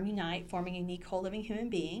and sperm unite, forming a unique whole living human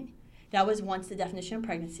being. That was once the definition of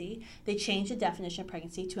pregnancy. They changed the definition of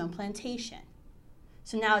pregnancy to implantation.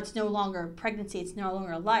 So now it's no longer pregnancy, it's no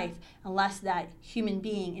longer life, unless that human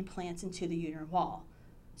being implants into the uterine wall.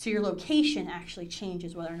 So your location actually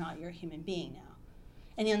changes whether or not you're a human being now.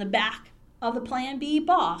 And on the back of the Plan B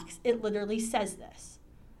box, it literally says this,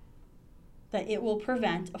 that it will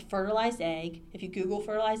prevent a fertilized egg. If you Google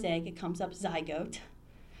fertilized egg, it comes up zygote.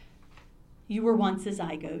 You were once a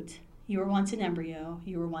zygote. You were once an embryo.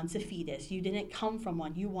 You were once a fetus. You didn't come from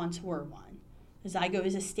one. You once were one. The zygote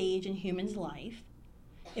is a stage in human's life.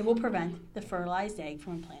 It will prevent the fertilized egg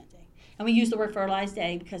from implanting. And we use the word fertilized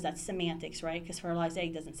egg because that's semantics, right? Because fertilized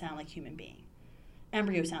egg doesn't sound like human being.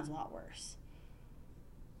 Embryo sounds a lot worse.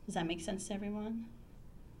 Does that make sense to everyone?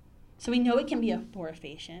 So we know it can be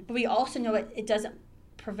abortifacient, but we also know it doesn't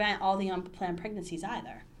prevent all the unplanned pregnancies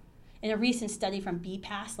either. In a recent study from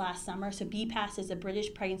BPAS last summer, so BPAS is the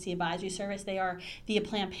British Pregnancy Advisory Service. They are the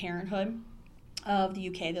Planned Parenthood of the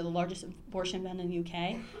UK. They're the largest abortion ven in the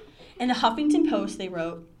UK. In the Huffington Post, they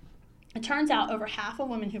wrote, it turns out over half of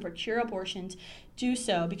women who procure abortions do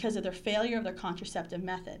so because of their failure of their contraceptive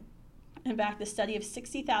method. In fact, the study of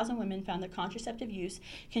 60,000 women found that contraceptive use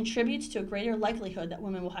contributes to a greater likelihood that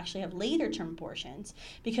women will actually have later-term abortions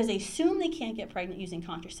because they assume they can't get pregnant using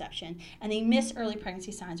contraception, and they miss early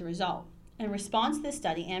pregnancy signs as a result. In response to this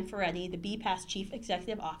study, Anne Ferretti, the BPAS chief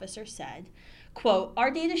executive officer, said, quote,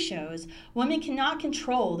 our data shows women cannot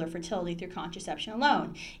control their fertility through contraception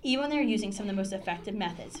alone, even when they're using some of the most effective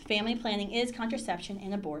methods. Family planning is contraception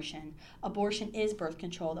and abortion. Abortion is birth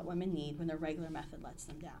control that women need when their regular method lets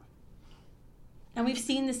them down. And we've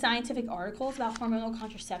seen the scientific articles about hormonal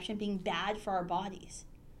contraception being bad for our bodies.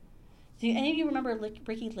 Do any of you remember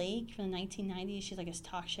Ricki Lake from the 1990s? She's like a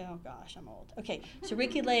talk show. Oh gosh, I'm old. Okay, so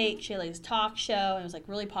Ricki Lake, she had like this talk show and it was like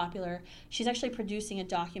really popular. She's actually producing a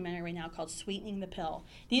documentary right now called Sweetening the Pill.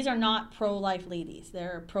 These are not pro-life ladies.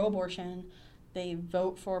 They're pro-abortion. They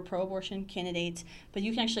vote for pro-abortion candidates, but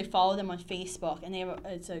you can actually follow them on Facebook. And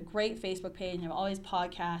it's a great Facebook page and they have all these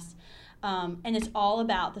podcasts. And it's all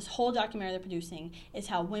about, this whole documentary they're producing is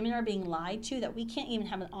how women are being lied to, that we can't even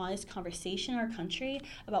have an honest conversation in our country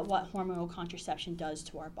about what hormonal contraception does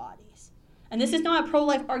to our bodies. And this is not a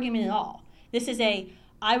pro-life argument at all. This is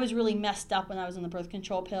I was really messed up when I was on the birth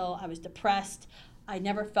control pill. I was depressed. I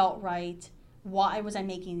never felt right. Why was I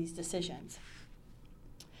making these decisions?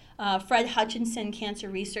 Fred Hutchinson Cancer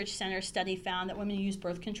Research Center study found that women who use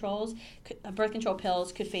birth control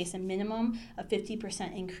pills could face a minimum of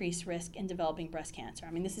 50% increased risk in developing breast cancer.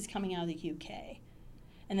 I mean, this is coming out of the UK.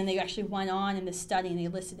 And then they actually went on in this study and they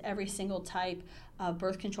listed every single type of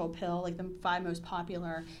birth control pill, like the 5 most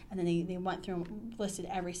popular, and then they went through and listed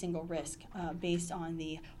every single risk based on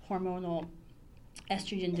the hormonal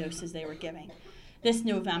estrogen doses they were giving. This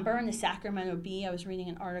November in the Sacramento Bee, I was reading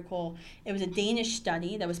an article. It was a Danish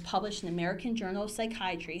study that was published in the American Journal of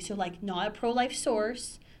Psychiatry. So like not a pro-life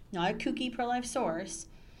source, not a kooky pro-life source.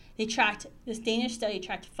 This Danish study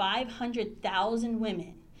tracked 500,000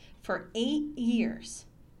 women for 8 years.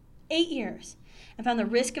 8 years. And found the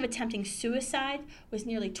risk of attempting suicide was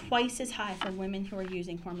nearly twice as high for women who were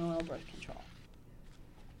using hormonal birth control.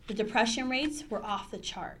 The depression rates were off the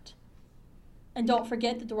chart. And don't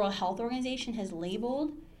forget that the World Health Organization has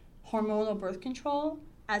labeled hormonal birth control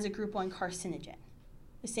as a group 1 carcinogen,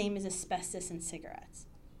 the same as asbestos in cigarettes.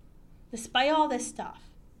 Despite all this stuff,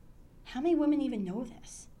 how many women even know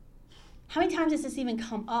this? How many times does this even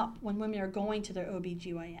come up when women are going to their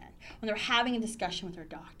OBGYN, when they're having a discussion with their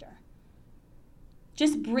doctor?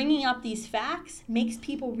 Just bringing up these facts makes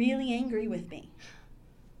people really angry with me.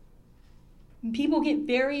 People get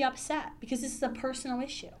very upset because this is a personal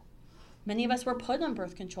issue. Many of us were put on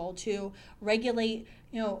birth control to regulate,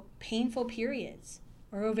 painful periods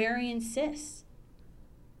or ovarian cysts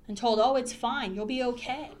and told, oh, it's fine, you'll be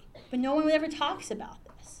okay. But no one ever talks about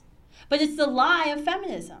this. But it's the lie of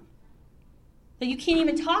feminism. That you can't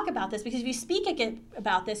even talk about this because if you speak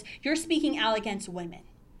about this, you're speaking out against women.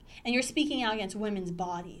 And you're speaking out against women's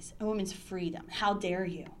bodies and women's freedom. How dare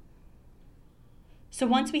you? So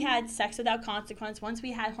once we had sex without consequence, once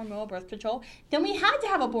we had hormonal birth control, then we had to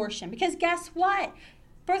have abortion. Because guess what?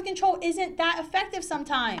 Birth control isn't that effective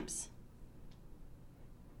sometimes.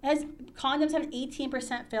 As condoms have an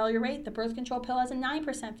 18% failure rate, the birth control pill has a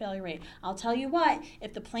 9% failure rate. I'll tell you what,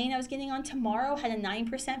 if the plane I was getting on tomorrow had a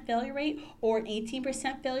 9% failure rate or an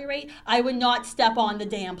 18% failure rate, I would not step on the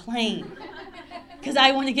damn plane because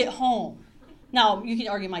I want to get home. Now, you can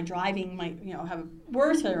argue my driving might, have a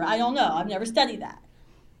worse failure. I don't know. I've never studied that.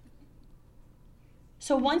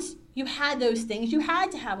 So once you had those things, you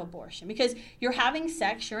had to have abortion because you're having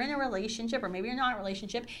sex, you're in a relationship, or maybe you're not in a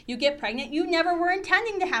relationship, you get pregnant, you never were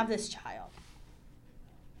intending to have this child.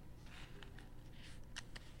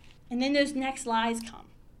 And then those next lies come.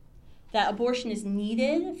 That abortion is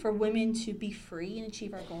needed for women to be free and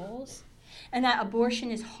achieve our goals, and that abortion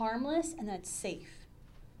is harmless and that it's safe.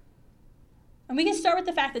 And we can start with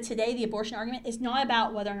the fact that today the abortion argument is not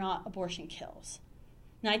about whether or not abortion kills.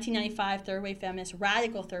 1995 third-wave feminist,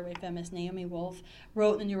 radical third-wave feminist Naomi Wolf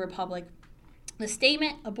wrote in the New Republic, the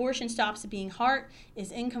statement, abortion stops at being heart,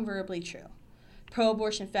 is incontrovertibly true.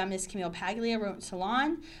 Pro-abortion feminist Camille Paglia wrote in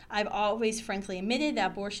Salon, I've always frankly admitted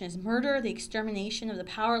that abortion is murder, the extermination of the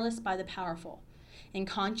powerless by the powerful. In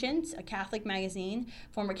Conscience, a Catholic magazine,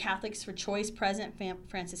 former Catholics for Choice President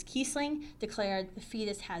Francis Kiesling declared the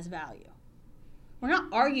fetus has value. We're not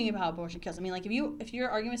arguing about abortion kills. I mean, like if you're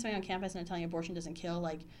arguing with somebody on campus and they're telling you abortion doesn't kill,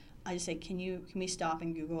 like I just say, can we stop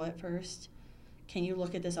and Google it first? Can you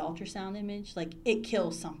look at this ultrasound image? Like it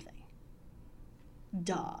kills something.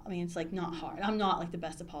 Duh. I mean, it's like not hard. I'm not like the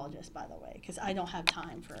best apologist, by the way, because I don't have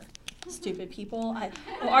time for stupid people.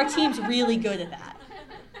 Our team's really good at that.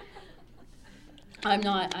 I'm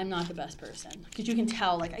not the best person because you can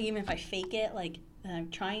tell. Like even if I fake it, like that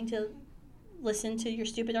I'm trying to listen to your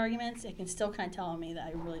stupid arguments, it can still kind of tell me that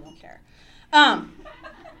I really don't care.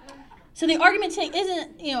 So the argument today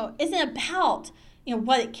isn't about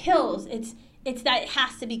what it kills. It's that it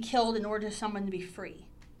has to be killed in order for someone to be free.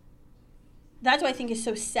 That's what I think is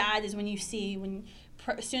so sad is when you see when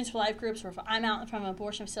Students for Life groups, or if I'm out in front of an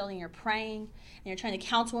abortion facility and you're praying and you're trying to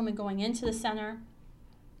counsel women going into the center,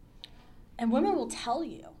 and women will tell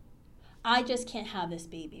you, I just can't have this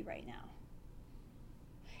baby right now.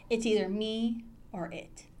 It's either me or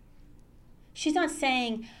it. She's not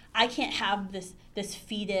saying, I can't have this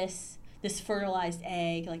fetus, this fertilized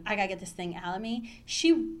egg, like I gotta get this thing out of me.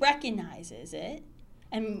 She recognizes it,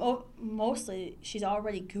 and mostly she's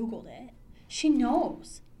already Googled it. She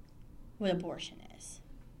knows what abortion is.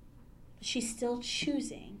 But she's still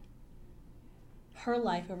choosing her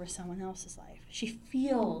life over someone else's life. She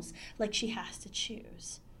feels like she has to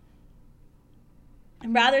choose.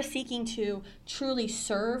 And rather seeking to truly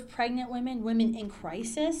serve pregnant women in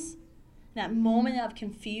crisis, that moment of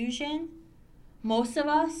confusion, most of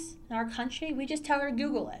us in our country, we just tell her to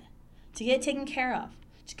Google it, to get it taken care of,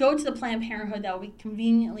 to go to the Planned Parenthood that will be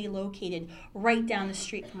conveniently located right down the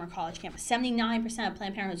street from our college campus. 79% of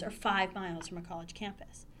Planned Parenthoods are 5 miles from our college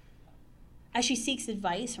campus. As she seeks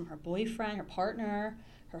advice from her boyfriend, her partner,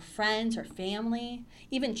 her friends, her family,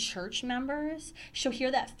 even church members, she'll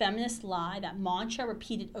hear that feminist lie, that mantra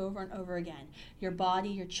repeated over and over again. Your body,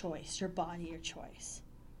 your choice. Your body, your choice.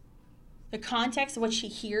 The context of what she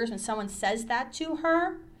hears when someone says that to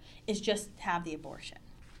her is just have the abortion.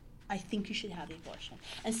 I think you should have the abortion.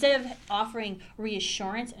 Instead of offering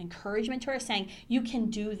reassurance and encouragement to her, saying, you can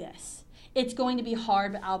do this. It's going to be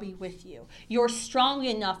hard, but I'll be with you. You're strong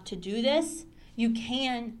enough to do this. You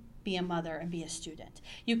can be a mother and be a student.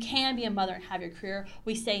 You can be a mother and have your career.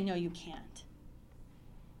 We say, no, you can't.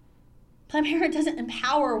 Planned Parenthood doesn't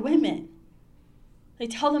empower women. They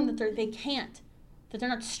tell them that they can't, that they're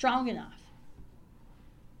not strong enough.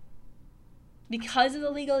 Because of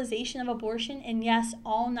the legalization of abortion, and yes,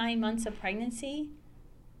 all 9 months of pregnancy,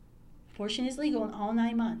 abortion is legal in all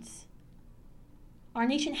 9 months. Our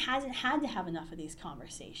nation hasn't had to have enough of these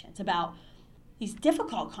conversations about these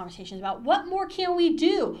difficult conversations about what more can we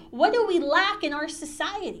do? What do we lack in our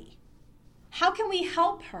society? How can we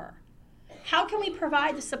help her? How can we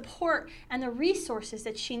provide the support and the resources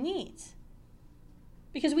that she needs?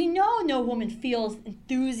 Because we know no woman feels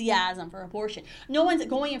enthusiasm for abortion. No one's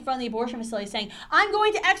going in front of the abortion facility saying, I'm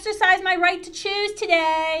going to exercise my right to choose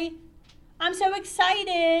today. I'm so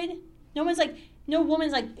excited. No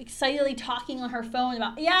woman's like excitedly talking on her phone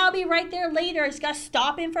about, yeah, I'll be right there later. I just got to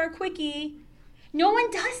stop in for a quickie. No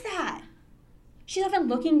one does that. She's often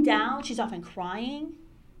looking down. She's often crying.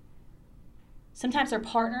 Sometimes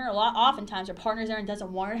oftentimes her partner's there and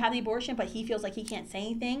doesn't want her to have the abortion, but he feels like he can't say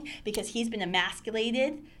anything because he's been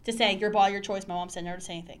emasculated to say, your body, your choice. My mom said never to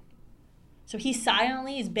say anything. So he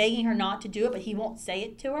silently is begging her not to do it, but he won't say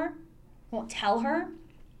it to her, won't tell her.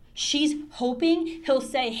 She's hoping he'll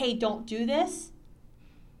say, hey, don't do this.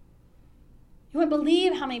 You wouldn't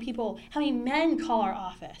believe how many men call our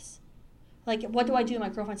office. Like, what do I do? My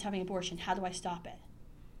girlfriend's having an abortion. How do I stop it?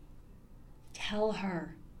 Tell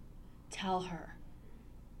her. Tell her.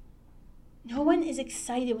 No one is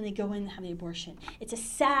excited when they go in and have the abortion. It's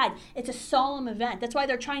a solemn event. That's why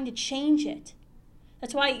they're trying to change it.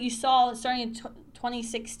 That's why you saw, starting in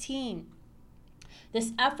 2016,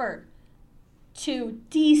 this effort to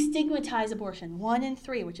destigmatize abortion. 1 in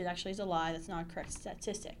 3, which actually is a lie. That's not a correct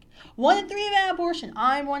statistic. 1 in 3 have had abortion.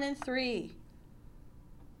 I'm 1 in 3.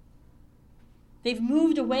 They've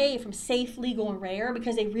moved away from safe, legal, and rare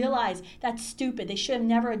because they realize that's stupid. They should have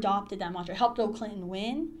never adopted that mantra. It helped Bill Clinton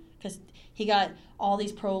win because he got all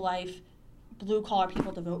these pro-life, blue-collar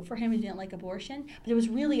people to vote for him who didn't like abortion. But it was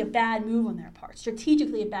really a bad move on their part,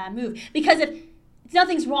 strategically a bad move. Because if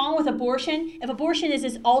nothing's wrong with abortion, if abortion is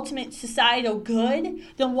this ultimate societal good,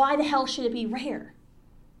 then why the hell should it be rare?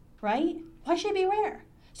 Right? Why should it be rare?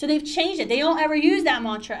 So they've changed it. They don't ever use that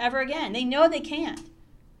mantra ever again. They know they can't.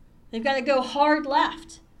 They've got to go hard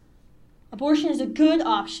left. Abortion is a good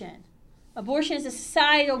option. Abortion is a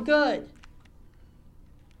societal good.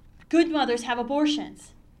 Good mothers have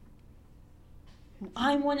abortions.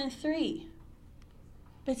 I'm 1 in 3.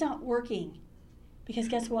 But it's not working. Because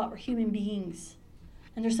guess what? We're human beings.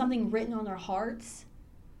 And there's something written on our hearts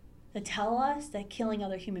that tell us that killing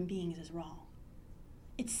other human beings is wrong.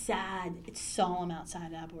 It's sad. It's solemn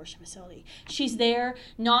outside that abortion facility. She's there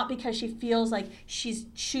not because she feels like she's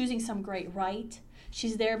choosing some great right.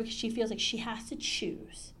 She's there because she feels like she has to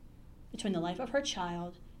choose between the life of her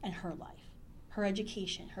child and her life, her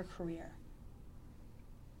education, her career.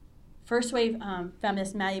 First wave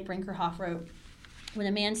feminist Maddie Brinkerhoff wrote, when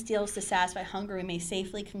a man steals to satisfy hunger, we may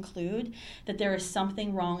safely conclude that there is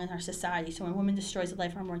something wrong in our society. So when a woman destroys the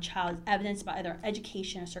life of her unborn child, it's evidenced by either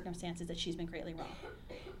education or circumstances that she's been greatly wrong.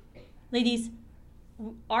 Ladies,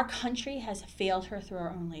 our country has failed her through our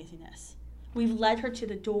own laziness. We've led her to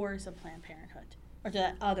the doors of Planned Parenthood or to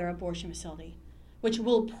that other abortion facility, which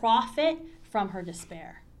will profit from her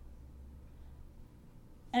despair.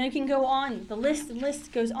 And it can go on. The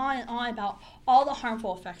list goes on and on about all the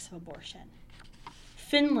harmful effects of abortion.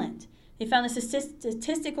 Finland, they found a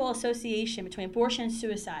statistical association between abortion and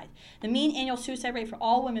suicide. The mean annual suicide rate for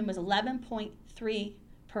all women was 11.3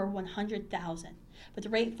 per 100,000, but the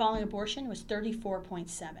rate following abortion was 34.7,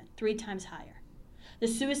 3 times higher. The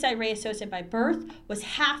suicide rate associated by birth was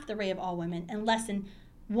half the rate of all women and less than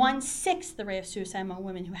 1/6 the rate of suicide among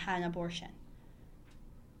women who had an abortion.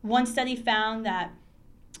 One study found that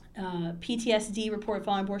PTSD reported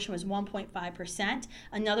following abortion was 1.5%.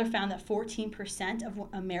 Another found that 14% of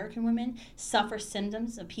American women suffer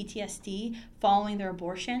symptoms of PTSD following their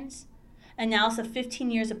abortions. Analysis of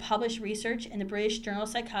 15 years of published research in the British Journal of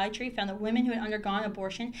Psychiatry found that women who had undergone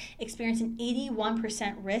abortion experienced an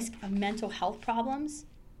 81% risk of mental health problems.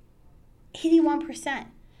 81%.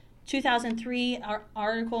 2003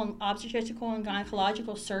 article in Obstetrical and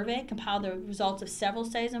Gynecological Survey compiled the results of several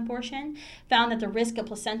studies on abortion, found that the risk of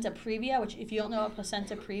placenta previa, which if you don't know what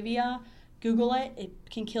placenta previa, Google it, it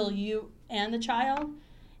can kill you and the child.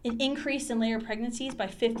 It increased in later pregnancies by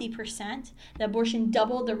 50%. The abortion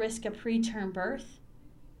doubled the risk of preterm birth.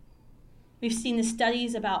 We've seen the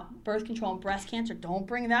studies about birth control and breast cancer. Don't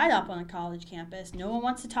bring that up on a college campus. No one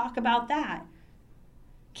wants to talk about that.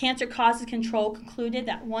 Cancer Causes Control concluded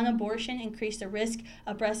that one abortion increased the risk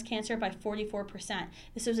of breast cancer by 44%.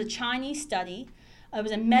 This was a Chinese study. It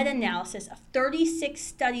was a meta-analysis of 36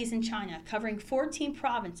 studies in China covering 14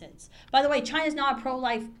 provinces. By the way, China is not a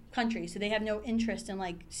pro-life country, so they have no interest in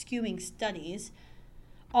skewing studies,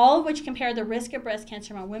 all of which compared the risk of breast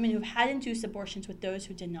cancer among women who had induced abortions with those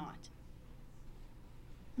who did not.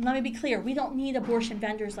 And let me be clear, we don't need abortion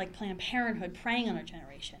vendors like Planned Parenthood preying on our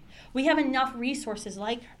generation. We have enough resources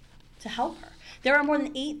like her to help her. There are more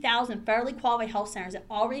than 8,000 federally qualified health centers that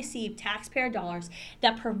all receive taxpayer dollars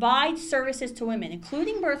that provide services to women,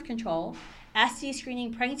 including birth control, STD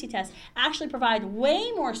screening, pregnancy tests, actually provide way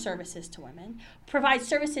more services to women, provide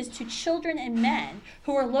services to children and men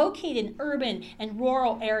who are located in urban and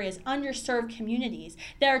rural areas, underserved communities,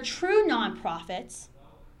 that are true nonprofits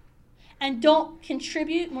and don't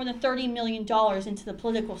contribute more than $30 million into the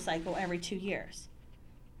political cycle every 2 years.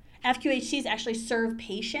 FQHCs actually serve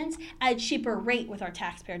patients at a cheaper rate with our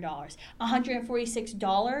taxpayer dollars,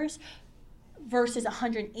 $146 versus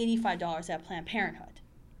 $185 at Planned Parenthood.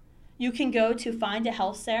 You can go to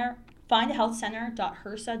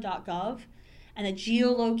findahealthcenter.hrsa.gov, and it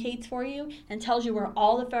geolocates for you and tells you where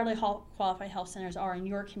all the federally qualified health centers are in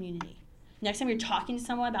your community. Next time you're talking to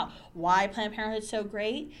someone about why Planned Parenthood is so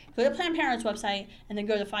great, go to Planned Parenthood's website and then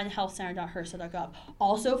go to findhealthcenter.hrsa.gov.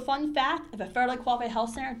 Also, fun fact, if a federally qualified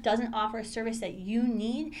health center doesn't offer a service that you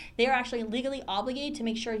need, they are actually legally obligated to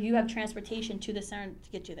make sure you have transportation to the center to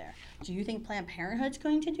get you there. Do you think Planned Parenthood's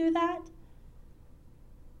going to do that?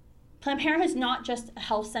 Planned Parenthood is not just a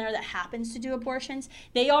health center that happens to do abortions.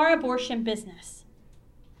 They are abortion business.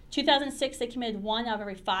 2006, they committed 1 out of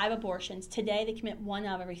every 5 abortions. Today, they commit 1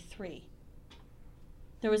 out of every 3.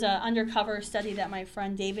 There was an undercover study that my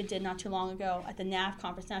friend David did not too long ago at the NAF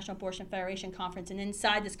conference, National Abortion Federation conference, and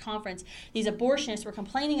inside this conference, these abortionists were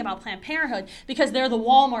complaining about Planned Parenthood because they're the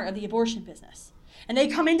Walmart of the abortion business. And they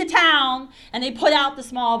come into town and they put out the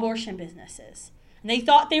small abortion businesses. And they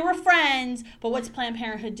thought they were friends, but what's Planned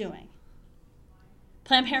Parenthood doing?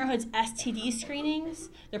 Planned Parenthood's STD screenings,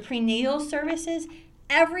 their prenatal services,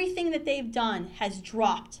 everything that they've done has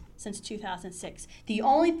dropped since 2006. The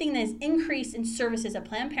only thing that has increased in services at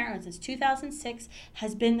Planned Parenthood since 2006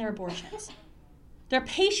 has been their abortions. Their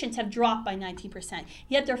patients have dropped by 19%,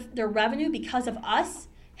 yet their revenue, because of us,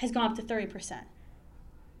 has gone up to 30%.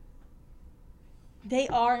 They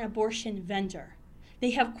are an abortion vendor.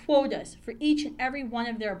 They have quotas for each and every one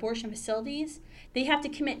of their abortion facilities. They have to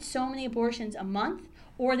commit so many abortions a month,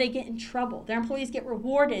 or they get in trouble. Their employees get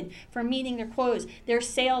rewarded for meeting their quotas, their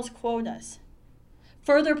sales quotas.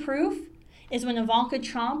 Further proof is when Ivanka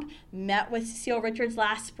Trump met with Cecile Richards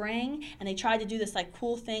last spring, and they tried to do this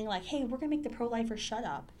cool thing like, hey, we're going to make the pro-lifers shut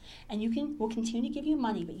up, and we'll continue to give you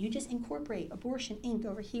money, but you just incorporate Abortion Inc.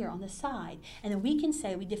 over here on the side, and then we can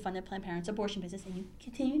say we defunded Planned Parenthood's abortion business, and you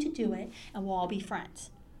continue to do it, and we'll all be friends.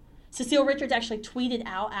 Cecile Richards actually tweeted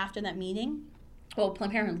out after that meeting. Well,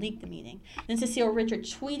 Planned Parenthood leaked the meeting. Then Cecile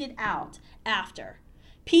Richards tweeted out after,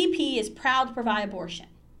 PP is proud to provide abortion,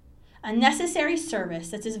 a necessary service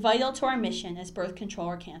that's as vital to our mission as birth control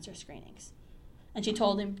or cancer screenings. And she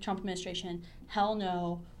told the Trump administration, hell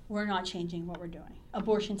no, we're not changing what we're doing.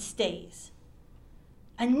 Abortion stays.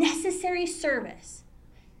 A necessary service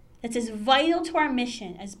that's as vital to our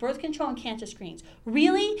mission as birth control and cancer screenings.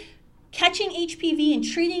 Really? Catching HPV and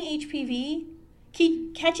treating HPV?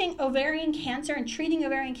 Catching ovarian cancer and treating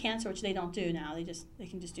ovarian cancer, which they don't do now, they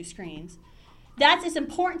can just do screens. That's as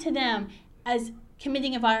important to them as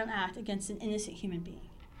committing a violent act against an innocent human being.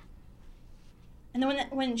 And then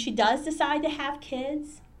when she does decide to have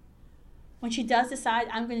kids, when she does decide,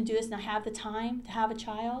 I'm going to do this and I have the time to have a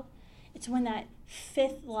child, it's when that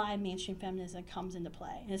fifth lie of mainstream feminism comes into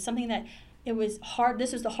play. And it's something that it was hard,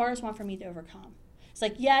 this was the hardest one for me to overcome. It's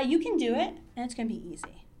like, yeah, you can do it, and it's going to be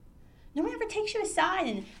easy. No one ever takes you aside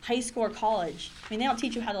in high school or college. I mean, they don't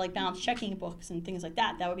teach you how to balance checking books and things like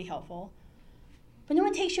that. That would be helpful. But no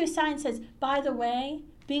one takes you aside and says, by the way,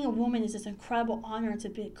 being a woman is this incredible honor. It's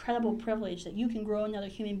an incredible privilege that you can grow another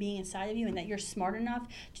human being inside of you and that you're smart enough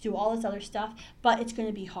to do all this other stuff, but it's going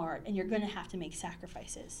to be hard and you're going to have to make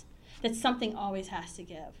sacrifices. That something always has to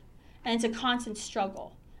give. And it's a constant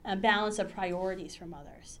struggle, a balance of priorities for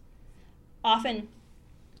mothers. Often,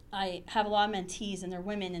 I have a lot of mentees and they're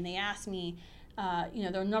women and they ask me,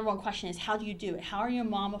 their number one question is, how do you do it? How are you a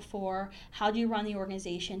mom of 4? How do you run the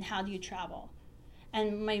organization? How do you travel?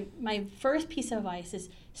 And my first piece of advice is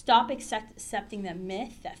stop accepting that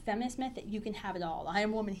myth, that feminist myth, that you can have it all. I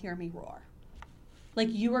am a woman, hear me roar.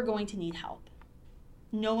 You are going to need help.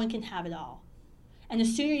 No one can have it all. And the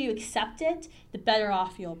sooner you accept it, the better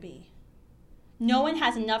off you'll be. No one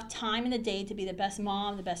has enough time in the day to be the best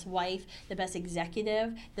mom, the best wife, the best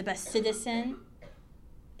executive, the best citizen.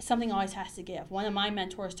 Something always has to give. One of my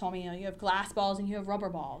mentors told me, you have glass balls and you have rubber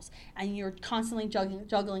balls, and you're constantly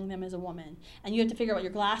juggling them as a woman. And you have to figure out what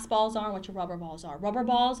your glass balls are and what your rubber balls are. Rubber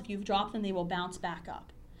balls, if you've dropped them, they will bounce back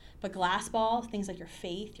up. But glass balls, things like your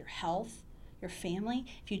faith, your health, your family,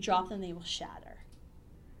 if you drop them, they will shatter.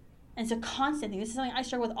 And it's a constant thing. This is something I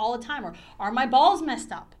struggle with all the time. Or are my balls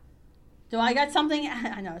messed up? Do I got something?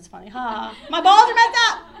 I know, it's funny. My balls are messed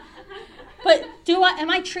up. But am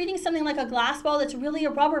I treating something like a glass ball that's really a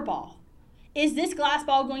rubber ball? Is this glass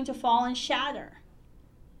ball going to fall and shatter?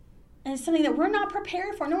 And it's something that we're not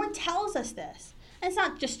prepared for. No one tells us this. And it's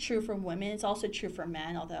not just true for women. It's also true for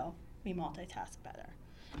men, although we multitask better.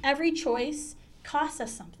 Every choice costs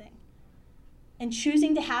us something. And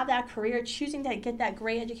choosing to have that career, choosing to get that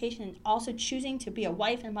great education, and also choosing to be a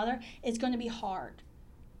wife and mother is going to be hard.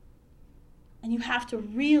 And you have to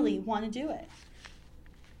really want to do it.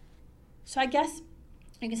 So I guess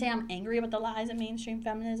you can say I'm angry about the lies of mainstream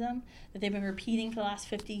feminism that they've been repeating for the last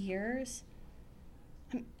 50 years.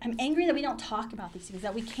 I'm angry that we don't talk about these things,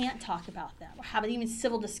 that we can't talk about them or have an even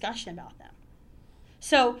civil discussion about them.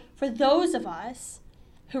 So for those of us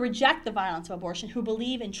who reject the violence of abortion, who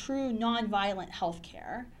believe in true nonviolent health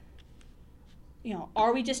care.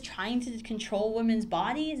 Are we just trying to control women's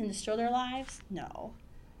bodies and destroy their lives? No.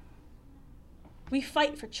 We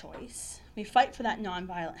fight for choice. We fight for that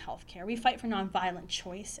nonviolent health care. We fight for nonviolent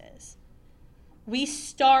choices. We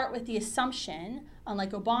start with the assumption,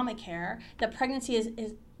 unlike Obamacare, that pregnancy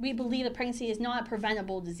we believe that pregnancy is not a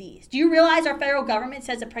preventable disease. Do you realize our federal government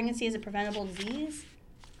says that pregnancy is a preventable disease?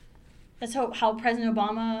 That's how President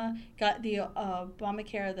Obama got the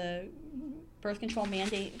Obamacare, the birth control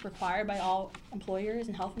mandate required by all employers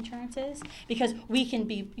and health insurances, because we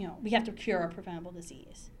have to cure a preventable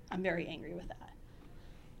disease. I'm very angry with that.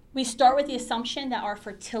 We start with the assumption that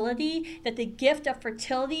that the gift of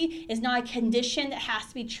fertility is not a condition that has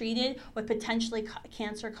to be treated with potentially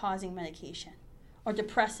cancer-causing medication or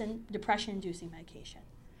depression-inducing medication.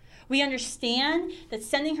 We understand that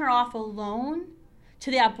sending her off alone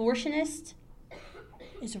to the abortionist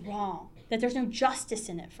is wrong, that there's no justice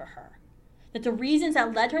in it for her, that the reasons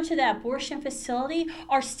that led her to the abortion facility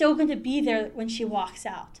are still going to be there when she walks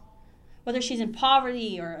out, whether she's in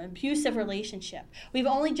poverty or an abusive relationship. We've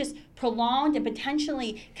only just prolonged and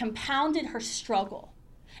potentially compounded her struggle.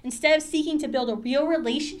 Instead of seeking to build a real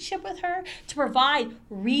relationship with her to provide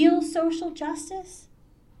real social justice,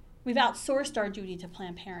 we've outsourced our duty to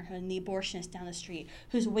Planned Parenthood and the abortionist down the street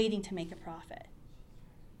who's waiting to make a profit.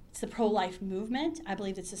 It's the pro-life movement. I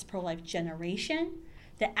believe it's this pro-life generation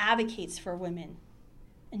that advocates for women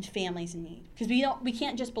and families in need. Because we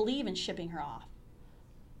can't just believe in shipping her off.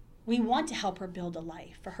 We want to help her build a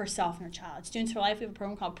life for herself and her child. At Students for Life, we have a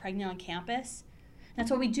program called Pregnant on Campus.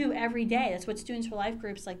 That's what we do every day. That's what Students for Life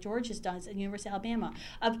groups like George's does at the University of Alabama,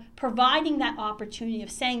 of providing that opportunity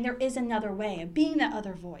of saying there is another way, of being that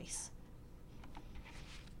other voice.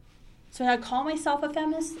 So do I call myself a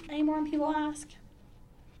feminist anymore when people ask?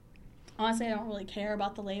 Honestly, I don't really care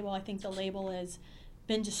about the label. I think the label has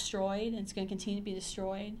been destroyed and it's going to continue to be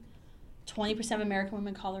destroyed. 20% of American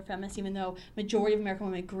women call her feminist, even though majority of American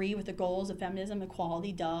women agree with the goals of feminism,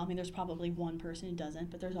 equality, duh. I mean, there's probably one person who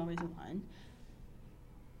doesn't, but there's always one.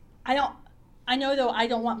 I know, though, I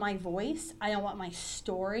don't want my voice. I don't want my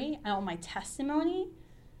story. I don't want my testimony.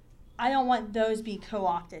 I don't want those be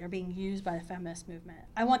co-opted or being used by the feminist movement.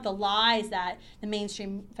 I want the lies that the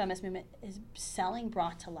mainstream feminist movement is selling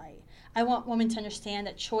brought to light. I want women to understand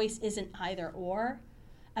that choice isn't either or.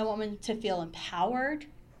 I want women to feel empowered,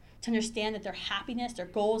 to understand that their happiness, their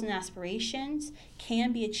goals and aspirations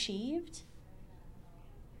can be achieved,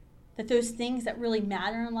 that those things that really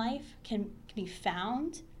matter in life can be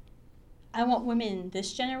found. I want women in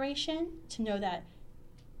this generation to know that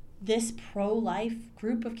this pro-life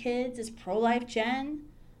group of kids, this pro-life gen,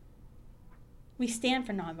 we stand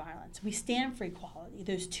for nonviolence. We stand for equality,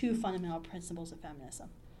 those two fundamental principles of feminism.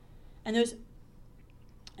 And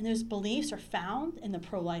those beliefs are found in the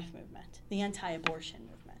pro-life movement, the anti-abortion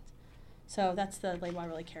movement. So that's the label I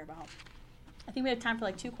really care about. I think we have time for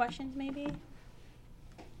like 2 questions, maybe.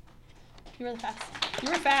 You were fast. You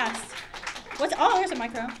were fast. Oh, here's a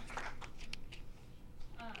micro. I'm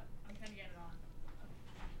trying to get it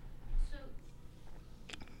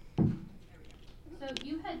on. So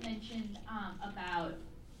you had mentioned about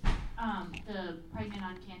the Pregnant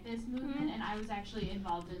on Campus movement, and I was actually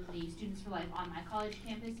involved in the Students for Life on my college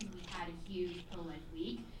campus, and we had a huge pro-life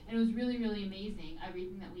week, and it was really, really amazing,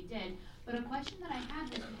 everything that we did. But a question that I had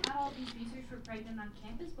was, we had all these research for Pregnant on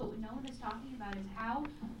Campus, but what no one is talking about is how,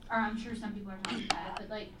 or I'm sure some people are talking about it, but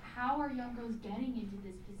like, how are young girls getting into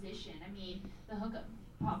this position? I mean, the hookup,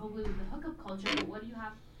 probably with the hookup culture, but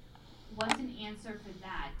what's an answer for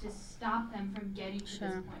that to stop them from getting to this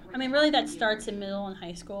point? I mean, really that starts in middle and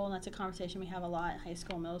high school, and that's a conversation we have a lot in high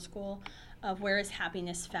school and middle school, of where is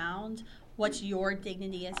happiness found? What's your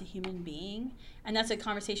dignity as a human being? And that's a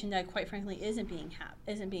conversation that, quite frankly, isn't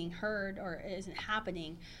being heard or isn't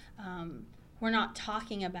happening. We're not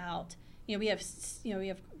talking about, we have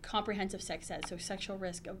comprehensive sex ed, so sexual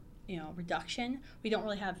risk of, reduction. We don't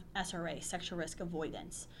really have SRA, sexual risk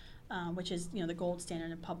avoidance, which is, the gold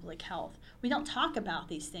standard in public health. We don't talk about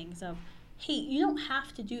these things of, hey, you don't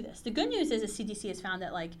have to do this. The good news is the CDC has found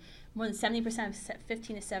that like more than 70% of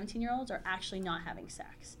 15 to 17-year-olds are actually not having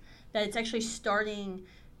sex. That it's actually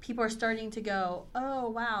people are starting to go, oh,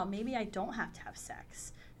 wow, maybe I don't have to have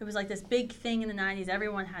sex. It was like this big thing in the 90s.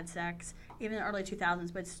 Everyone had sex, even in the early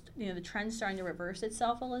 2000s. But the trend's starting to reverse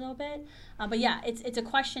itself a little bit. But yeah, it's a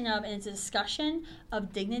question of, and it's a discussion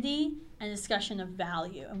of dignity and a discussion of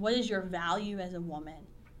value. And what is your value as a woman?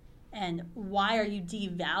 And why are you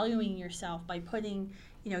devaluing yourself by getting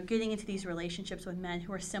into these relationships with men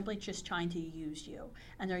who are simply just trying to use you,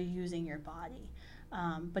 and they're using your body?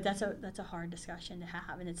 But that's a hard discussion to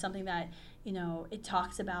have, and it's something that, it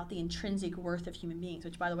talks about the intrinsic worth of human beings,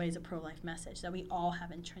 which, by the way, is a pro-life message, that we all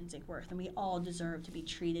have intrinsic worth and we all deserve to be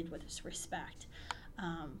treated with respect.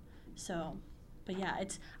 But yeah,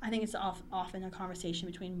 I think it's often a conversation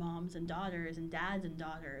between moms and daughters and dads and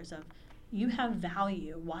daughters of, you have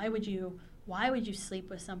value. Why would you sleep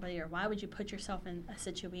with somebody, or why would you put yourself in a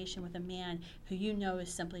situation with a man who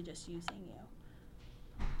is simply just using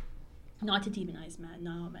you? Not to demonize men.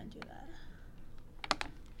 Not all men do that.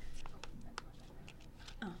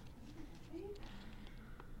 Oh.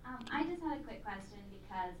 I just had a quick question,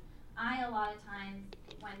 because a lot of times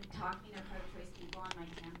when talking to pro-choice people on my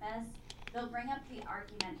campus, they'll bring up the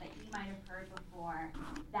argument that you might have heard before,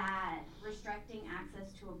 that restricting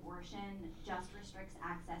access to abortion just restricts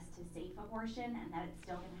access to safe abortion, and that it's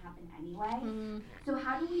still going to happen anyway. Mm-hmm. So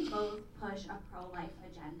how do we both push a pro-life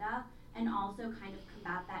agenda and also kind of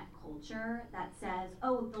combat that culture that says,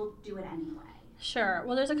 oh, they'll do it anyway? Sure.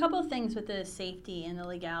 Well, there's a couple of things with the safety and the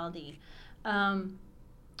legality.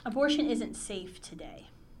 Abortion isn't safe today.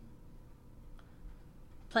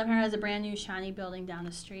 Planned Parenthood has a brand new shiny building down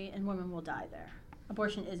the street, and women will die there.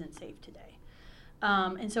 Abortion isn't safe today.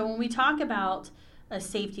 And so when we talk about a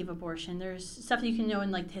safety of abortion, there's stuff that you can know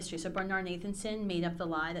in the history. So Bernard Nathanson made up the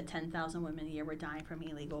lie that 10,000 women a year were dying from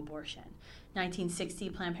illegal abortion. 1960,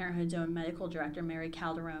 Planned Parenthood's own medical director, Mary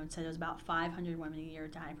Calderon, said it was about 500 women a year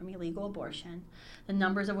dying from illegal abortion. The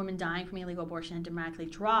numbers of women dying from illegal abortion had dramatically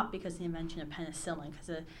dropped because of the invention of penicillin, because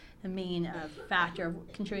the main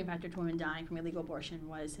contributing factor to women dying from illegal abortion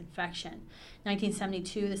was infection.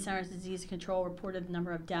 1972, the Centers for Disease Control reported the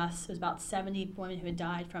number of deaths. It was about 70 women who had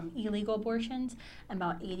died from illegal abortions and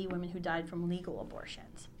about 80 women who died from legal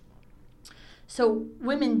abortions. So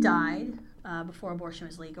women died before abortion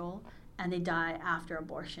was legal, and they die after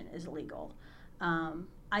abortion is legal.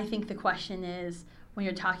 I think the question is, when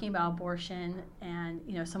you're talking about abortion and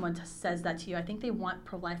someone says that to you, I think they want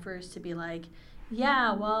pro-lifers to be like,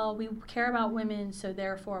 yeah, well, we care about women, so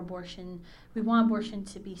therefore we want abortion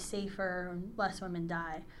to be safer and less women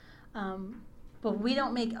die. But we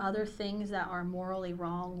don't make other things that are morally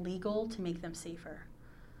wrong legal to make them safer.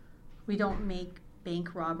 We don't make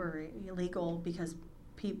bank robbery illegal because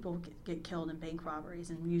people get killed in bank robberies,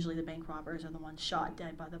 and usually the bank robbers are the ones shot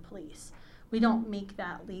dead by the police. We don't make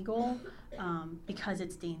that legal because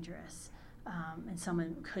it's dangerous. And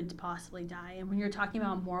someone could possibly die. And when you're talking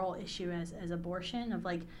about a moral issue as abortion, of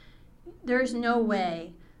there's no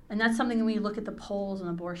way, and that's something when you look at the polls on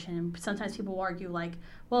abortion, and sometimes people will argue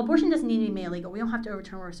well, abortion doesn't need to be made illegal. We don't have to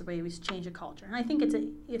overturn Roe v. Wade. We just change the culture. And I think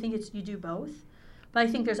you do both. But I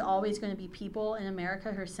think there's always going to be people in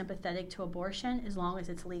America who are sympathetic to abortion as long as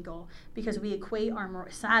it's legal, because we equate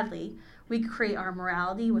sadly, we create our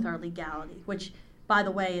morality with our legality, which, by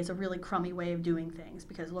the way, is a really crummy way of doing things,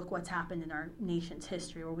 because look what's happened in our nation's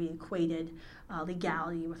history where we equated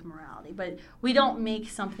legality with morality. But we don't make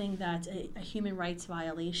something that's a human rights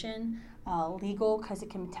violation legal because it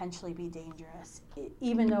can potentially be dangerous.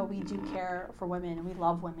 Even though we do care for women and we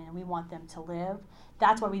love women and we want them to live,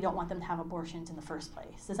 that's why we don't want them to have abortions in the first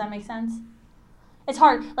place. Does that make sense? It's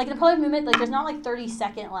hard. In the pro-life movement, there's not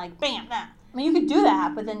 30-second bam, bam. I mean, you could do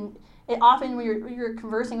that, but then often when you're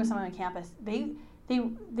conversing with someone on campus, they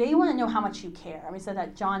want to know how much you care. I mean, so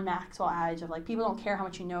that John Maxwell adage of people don't care how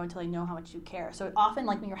much you know until they know how much you care. So often,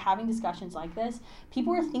 when you're having discussions like this,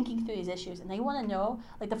 people are thinking through these issues, and they want to know,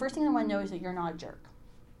 the first thing they want to know is that you're not a jerk,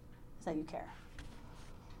 is that you care.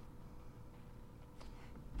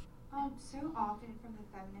 So often from the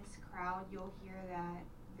feminist crowd, you'll hear that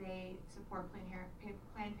they support Planned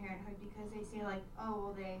Parenthood because they say oh,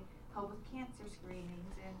 well, they help with cancer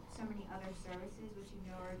screenings and so many other services, which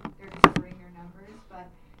they're just growing their numbers. But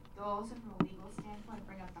they'll also, from a legal standpoint,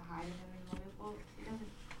 bring up the Hyde Amendment. Well,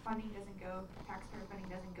 taxpayer funding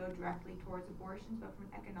doesn't go directly towards abortions, but from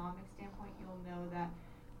an economic standpoint, you'll know that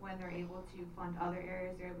when they're able to fund other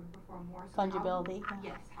areas, they're able to perform more. So fungibility.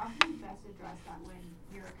 Yes. How can you best address that when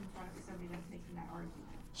you're confronted with somebody that's making that argument?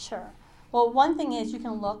 Sure. Well, one thing is you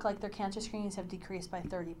can look their cancer screenings have decreased by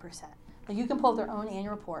 30%. You can pull up their own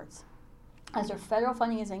annual reports. As their federal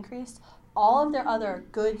funding has increased, all of their other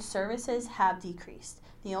good services have decreased.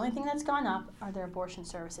 The only thing that's gone up are their abortion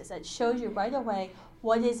services. That shows you right away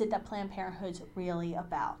what is it that Planned Parenthood's really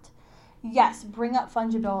about. Yes, bring up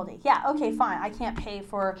fungibility. Yeah, okay, fine. I can't pay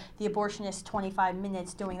for the abortionist 25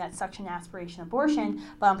 minutes doing that suction aspiration abortion,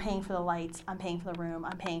 but I'm paying for the lights, I'm paying for the room,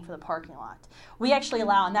 I'm paying for the parking lot. We actually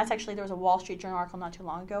allow, and there was a Wall Street Journal article not too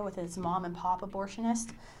long ago with his mom and pop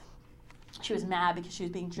abortionist. she was mad because she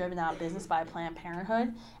was being driven out of business by Planned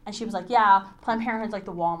Parenthood. And she was like, yeah, Planned Parenthood's like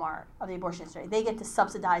the Walmart of the abortion industry. They get to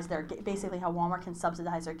subsidize basically how Walmart can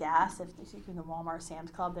subsidize their gas. If you can the Walmart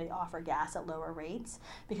Sam's Club, they offer gas at lower rates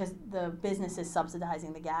because the business is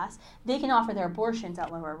subsidizing the gas. They can offer their abortions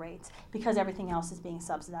at lower rates because everything else is being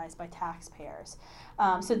subsidized by taxpayers.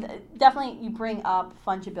 Definitely you bring up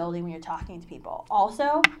fungibility when you're talking to people.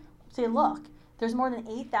 Also, say, look, there's more than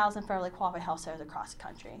 8,000 federally qualified health centers across the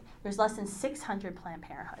country. There's less than 600 Planned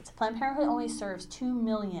Parenthoods. Planned Parenthood only serves 2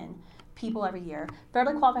 million people every year.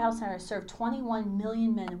 Federally qualified health centers serve 21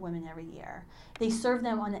 million men and women every year. They serve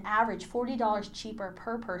them on an average $40 cheaper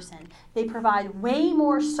per person. They provide way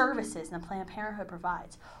more services than Planned Parenthood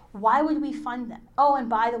provides. Why would we fund them? Oh, and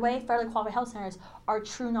by the way, federally qualified health centers are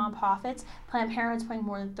true nonprofits. Planned Parenthood's putting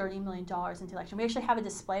more than $30 million into election. We actually have a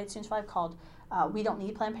display at Students for Life called We Don't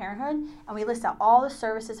Need Planned Parenthood, and we list out all the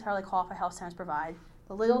services federally qualified health centers provide,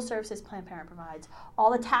 the little services Planned Parenthood provides,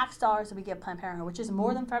 all the tax dollars that we give Planned Parenthood, which is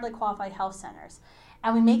more than federally qualified health centers.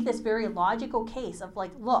 And we make this very logical case of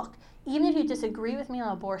like, look, even if you disagree with me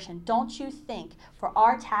on abortion, don't you think for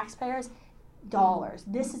our taxpayers, dollars,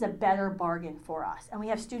 this is a better bargain for us? And we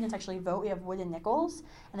have students actually vote. We have wooden nickels,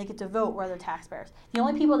 and they get to vote where they're taxpayers. The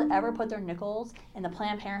only people that ever put their nickels in the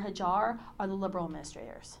Planned Parenthood jar are the liberal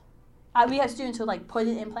administrators. We have students who like put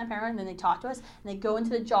it in Planned Parenthood, and then they talk to us, and they go into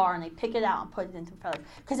the jar and they pick it out and put it into the federal,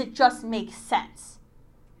 because it just makes sense.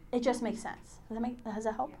 It just makes sense. Does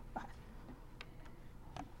that help?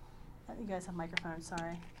 Okay. You guys have microphones.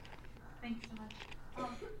 Sorry. Thanks so much.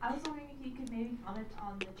 I was wondering if you could maybe comment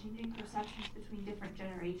on the changing perceptions between different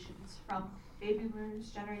generations, from baby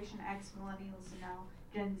boomers, Generation X, millennials, and now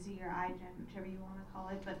Gen Z or iGen, whichever you want to call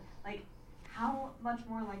it. But like, how much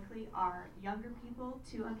more likely are younger people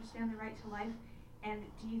to understand the right to life? And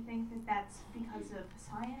do you think that that's because of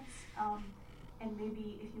science? And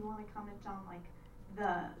maybe if you want to comment on like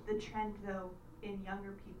the trend though in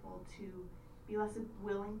younger people to be less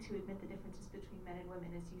willing to admit the differences between men and women,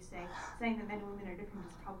 as you say. Saying that men and women are different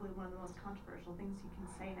is probably one of the most controversial things you can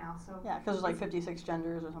say now. So yeah, because there's like 56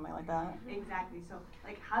 genders or something like that. Exactly. So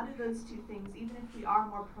like, how do those two things, even if we are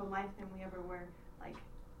more pro-life than we ever were, like,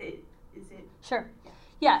 is it? Sure.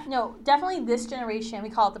 Yeah. No, definitely this generation. We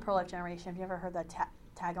call it the pro-life generation. Have you ever heard that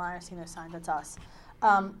tagline or seen those signs? That's us.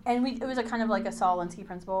 And it was a kind of like a Saul Alinsky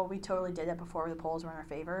principle. We totally did it before the polls were in our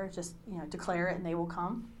favor. Just declare it and they will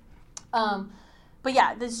come. But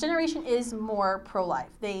yeah, this generation is more pro-life.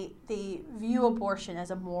 They view abortion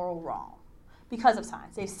as a moral wrong because of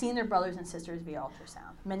science. They've seen their brothers and sisters via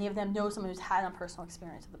ultrasound. Many of them know someone who's had a personal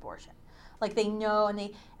experience with abortion. Like they know,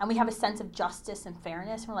 and we have a sense of justice and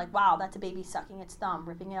fairness. And we're like, wow, that's a baby sucking its thumb,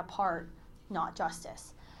 ripping it apart, not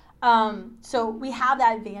justice. So we have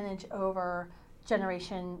that advantage over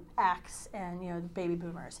Generation X and the baby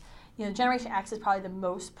boomers. Generation X is probably the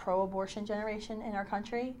most pro-abortion generation in our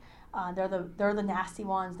country. They're the nasty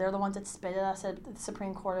ones. They're the ones that spit at us at the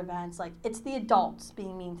Supreme Court events. Like, it's the adults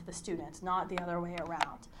being mean to the students, not the other way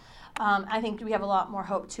around. I think we have a lot more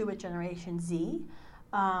hope too with Generation Z.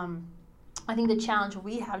 I think the challenge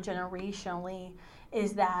we have generationally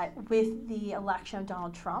is that with the election of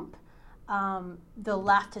Donald Trump, the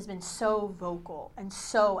left has been so vocal and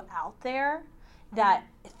so out there that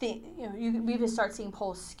we just start seeing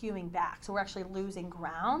polls skewing back. So we're actually losing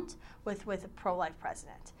ground with a pro-life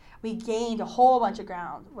president. We gained a whole bunch of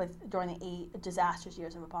ground during the 8 disastrous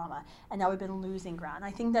years of Obama, and now we've been losing ground. And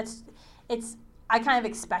I think I kind of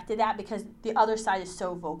expected that because the other side is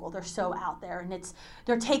so vocal. They're so out there, and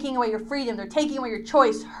they're taking away your freedom. They're taking away your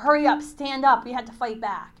choice. Hurry up, stand up. We have to fight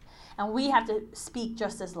back. And we have to speak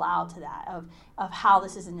just as loud to that of how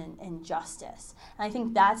this is an injustice. And I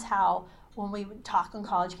think that's how, when we talk on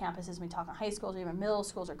college campuses, when we talk on high schools, or even middle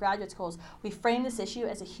schools or graduate schools, we frame this issue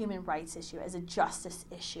as a human rights issue, as a justice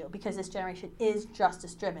issue, because this generation is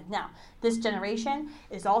justice driven. Now, this generation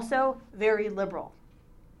is also very liberal.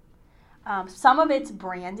 Some of it's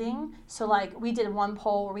branding. So like, we did one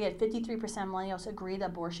poll where we had 53% millennials agree that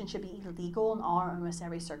abortion should be illegal in all or almost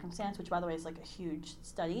every circumstance, which by the way is like a huge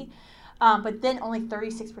study. But then only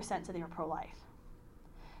 36% said they were pro-life.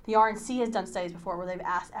 The RNC has done studies before where they've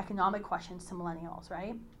asked economic questions to millennials,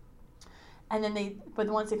 right? And then but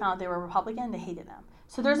once they found out they were Republican, they hated them.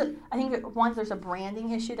 So there's a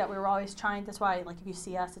branding issue that we were always trying. That's why, like, if you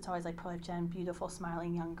see us, it's always like pro-life gen, beautiful,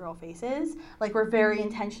 smiling young girl faces. Like, we're very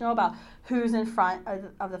intentional about who's in front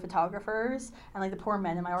of the photographers, and like the poor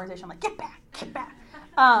men in my organization, I'm like, get back.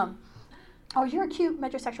 Oh, you're a cute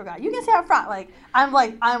metrosexual guy. You can sit out front.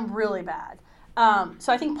 I'm really bad.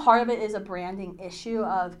 So I think part of it is a branding issue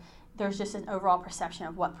of there's just an overall perception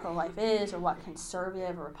of what pro-life is or what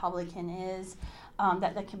conservative or Republican is.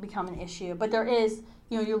 that can become an issue. But there is,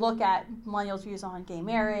 you look at millennials' views on gay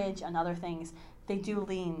marriage and other things, they do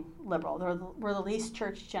lean liberal. We're the least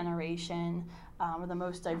church generation. We're the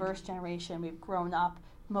most diverse generation. We've grown up.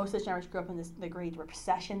 Most of this generation grew up in the Great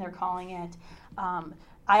Recession, they're calling it.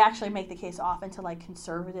 I actually make the case often to like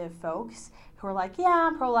conservative folks who are like, yeah,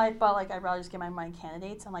 I'm pro-life, but like I'd rather just give my money to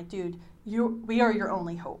candidates. I'm like, dude, we are your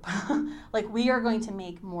only hope. Like we are going to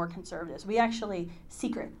make more conservatives. We actually we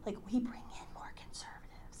bring in more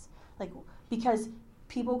conservatives. Like because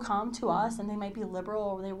people come to us and they might be liberal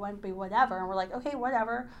or they might be whatever, and we're like, okay,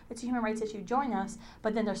 whatever, it's a human rights issue, join us.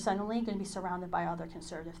 But then they're suddenly going to be surrounded by other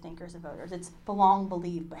conservative thinkers and voters. It's belong,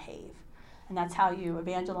 believe, behave. And that's how you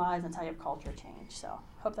evangelize, that's how you have culture change. So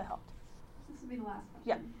hope that helped. This will be the last question.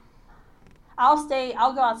 Yeah.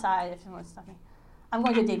 I'll go outside if anyone's talking. I'm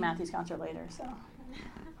going to Dave Matthews concert later, so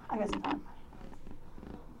I got some time.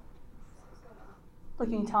 Look,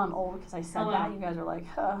 you can tell I'm old because I said Hello. that. You guys are like,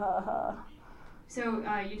 ha ha ha. So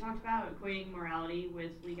you talked about equating morality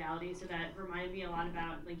with legality, so that reminded me a lot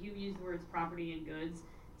about, like you used the words property and goods.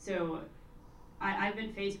 So I've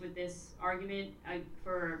been faced with this argument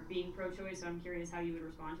for being pro-choice, so I'm curious how you would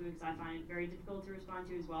respond to it, because I find it very difficult to respond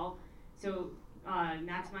to as well. So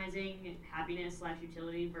maximizing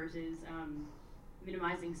happiness/utility versus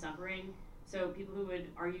minimizing suffering. So people who would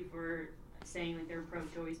argue for saying like they're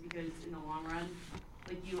pro-choice because in the long run,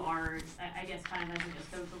 like you are, I guess, kind of as like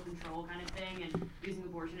a social control kind of thing, and using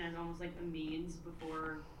abortion as almost like a means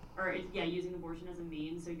using abortion as a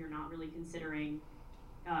means, so you're not really considering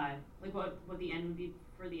like what the end would be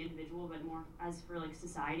for the individual, but more as for like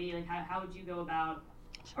society. Like how would you go about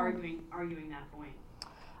arguing that point?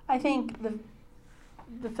 I think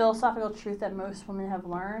the philosophical truth that most women have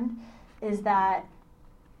learned is that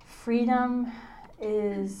freedom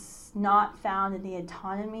is not found in the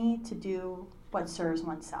autonomy to do what serves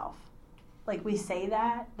oneself. Like we say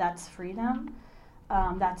that's freedom.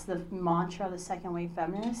 That's the mantra of the second wave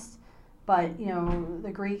feminists. But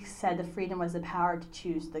the Greeks said the freedom was the power to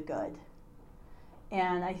choose the good.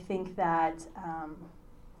 And I think that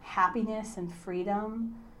happiness and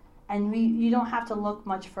freedom, and you don't have to look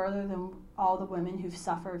much further than all the women who've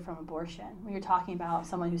suffered from abortion. When you're talking about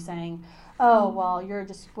someone who's saying, oh, well, you're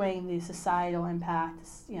just weighing the societal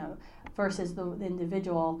impacts, versus the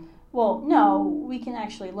individual. Well, no, we can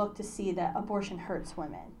actually look to see that abortion hurts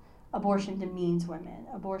women. Abortion demeans women.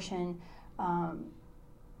 Abortion,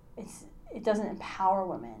 it doesn't empower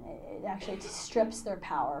women. It actually strips their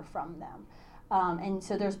power from them. And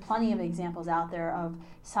so there's plenty of examples out there of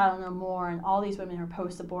Silent No More and all these women who are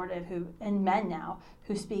post-abortive and men now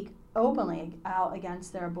who speak openly out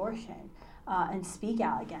against their abortion and speak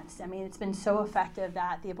out against it. I mean, it's been so effective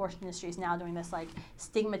that the abortion industry is now doing this like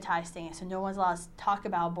stigmatized thing. So no one's allowed to talk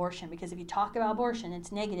about abortion, because if you talk about abortion,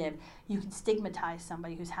 it's negative. You can stigmatize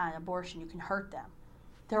somebody who's had an abortion. You can hurt them.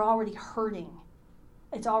 They're already hurting.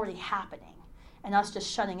 It's already happening. And us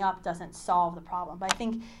just shutting up doesn't solve the problem. But I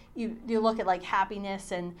think you look at like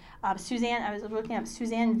happiness and Suzanne, I was looking at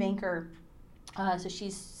Suzanne Vanker. So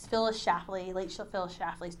she's Phyllis Schlafly, late Phyllis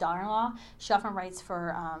Schlafly's daughter-in-law. She often writes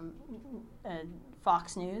for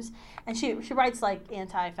Fox News. And she writes like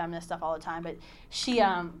anti-feminist stuff all the time. But she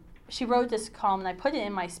wrote this column, and I put it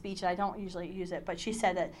in my speech, and I don't usually use it, but she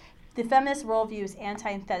said that the feminist worldview is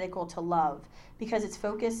antithetical to love because its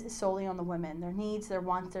focus is solely on the women, their needs, their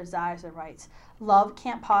wants, their desires, their rights. Love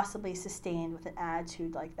can't possibly sustain with an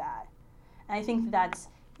attitude like that. And I think that's,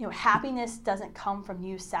 happiness doesn't come from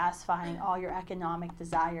you satisfying all your economic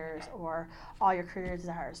desires or all your career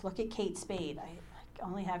desires. Look at Kate Spade. I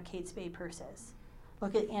only have Kate Spade purses.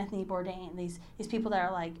 Look at Anthony Bourdain. These people that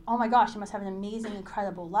are like, oh my gosh, you must have an amazing,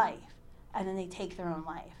 incredible life. And then they take their own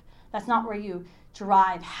life. That's not where you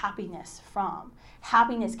derive happiness from.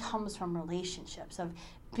 Happiness comes from relationships, of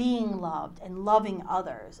being loved and loving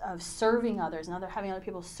others, of serving others and having other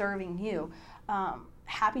people serving you.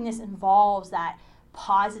 Happiness involves that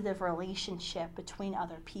positive relationship between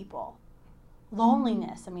other people.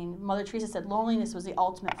 Loneliness, Mother Teresa said loneliness was the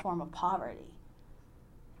ultimate form of poverty.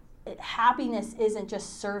 Happiness isn't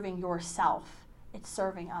just serving yourself, it's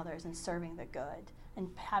serving others and serving the good and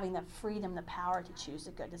having the freedom, the power to choose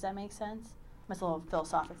the good. Does that make sense? It's a little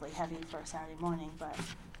philosophically heavy for a Saturday morning, but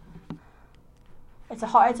it's a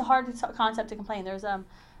hard concept to complain. There's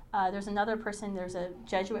another person. There's a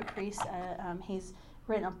Jesuit priest. He's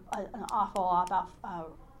written an awful lot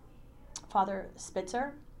about Father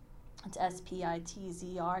Spitzer. It's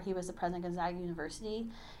Spitzr. He was the president of Gonzaga University,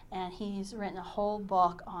 and he's written a whole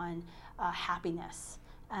book on happiness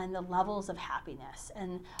and the levels of happiness.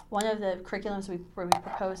 And one of the curriculums where we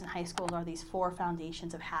propose in high school are these 4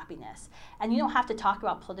 foundations of happiness. And you don't have to talk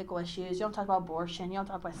about political issues, you don't talk about abortion, you don't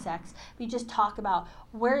talk about sex, but you just talk about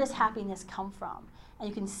where does happiness come from. And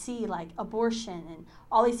you can see like abortion and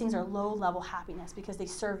all these things are low-level happiness because they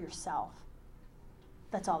serve yourself.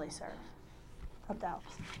 That's all they serve. Hope that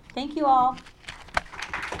helps. Thank you all.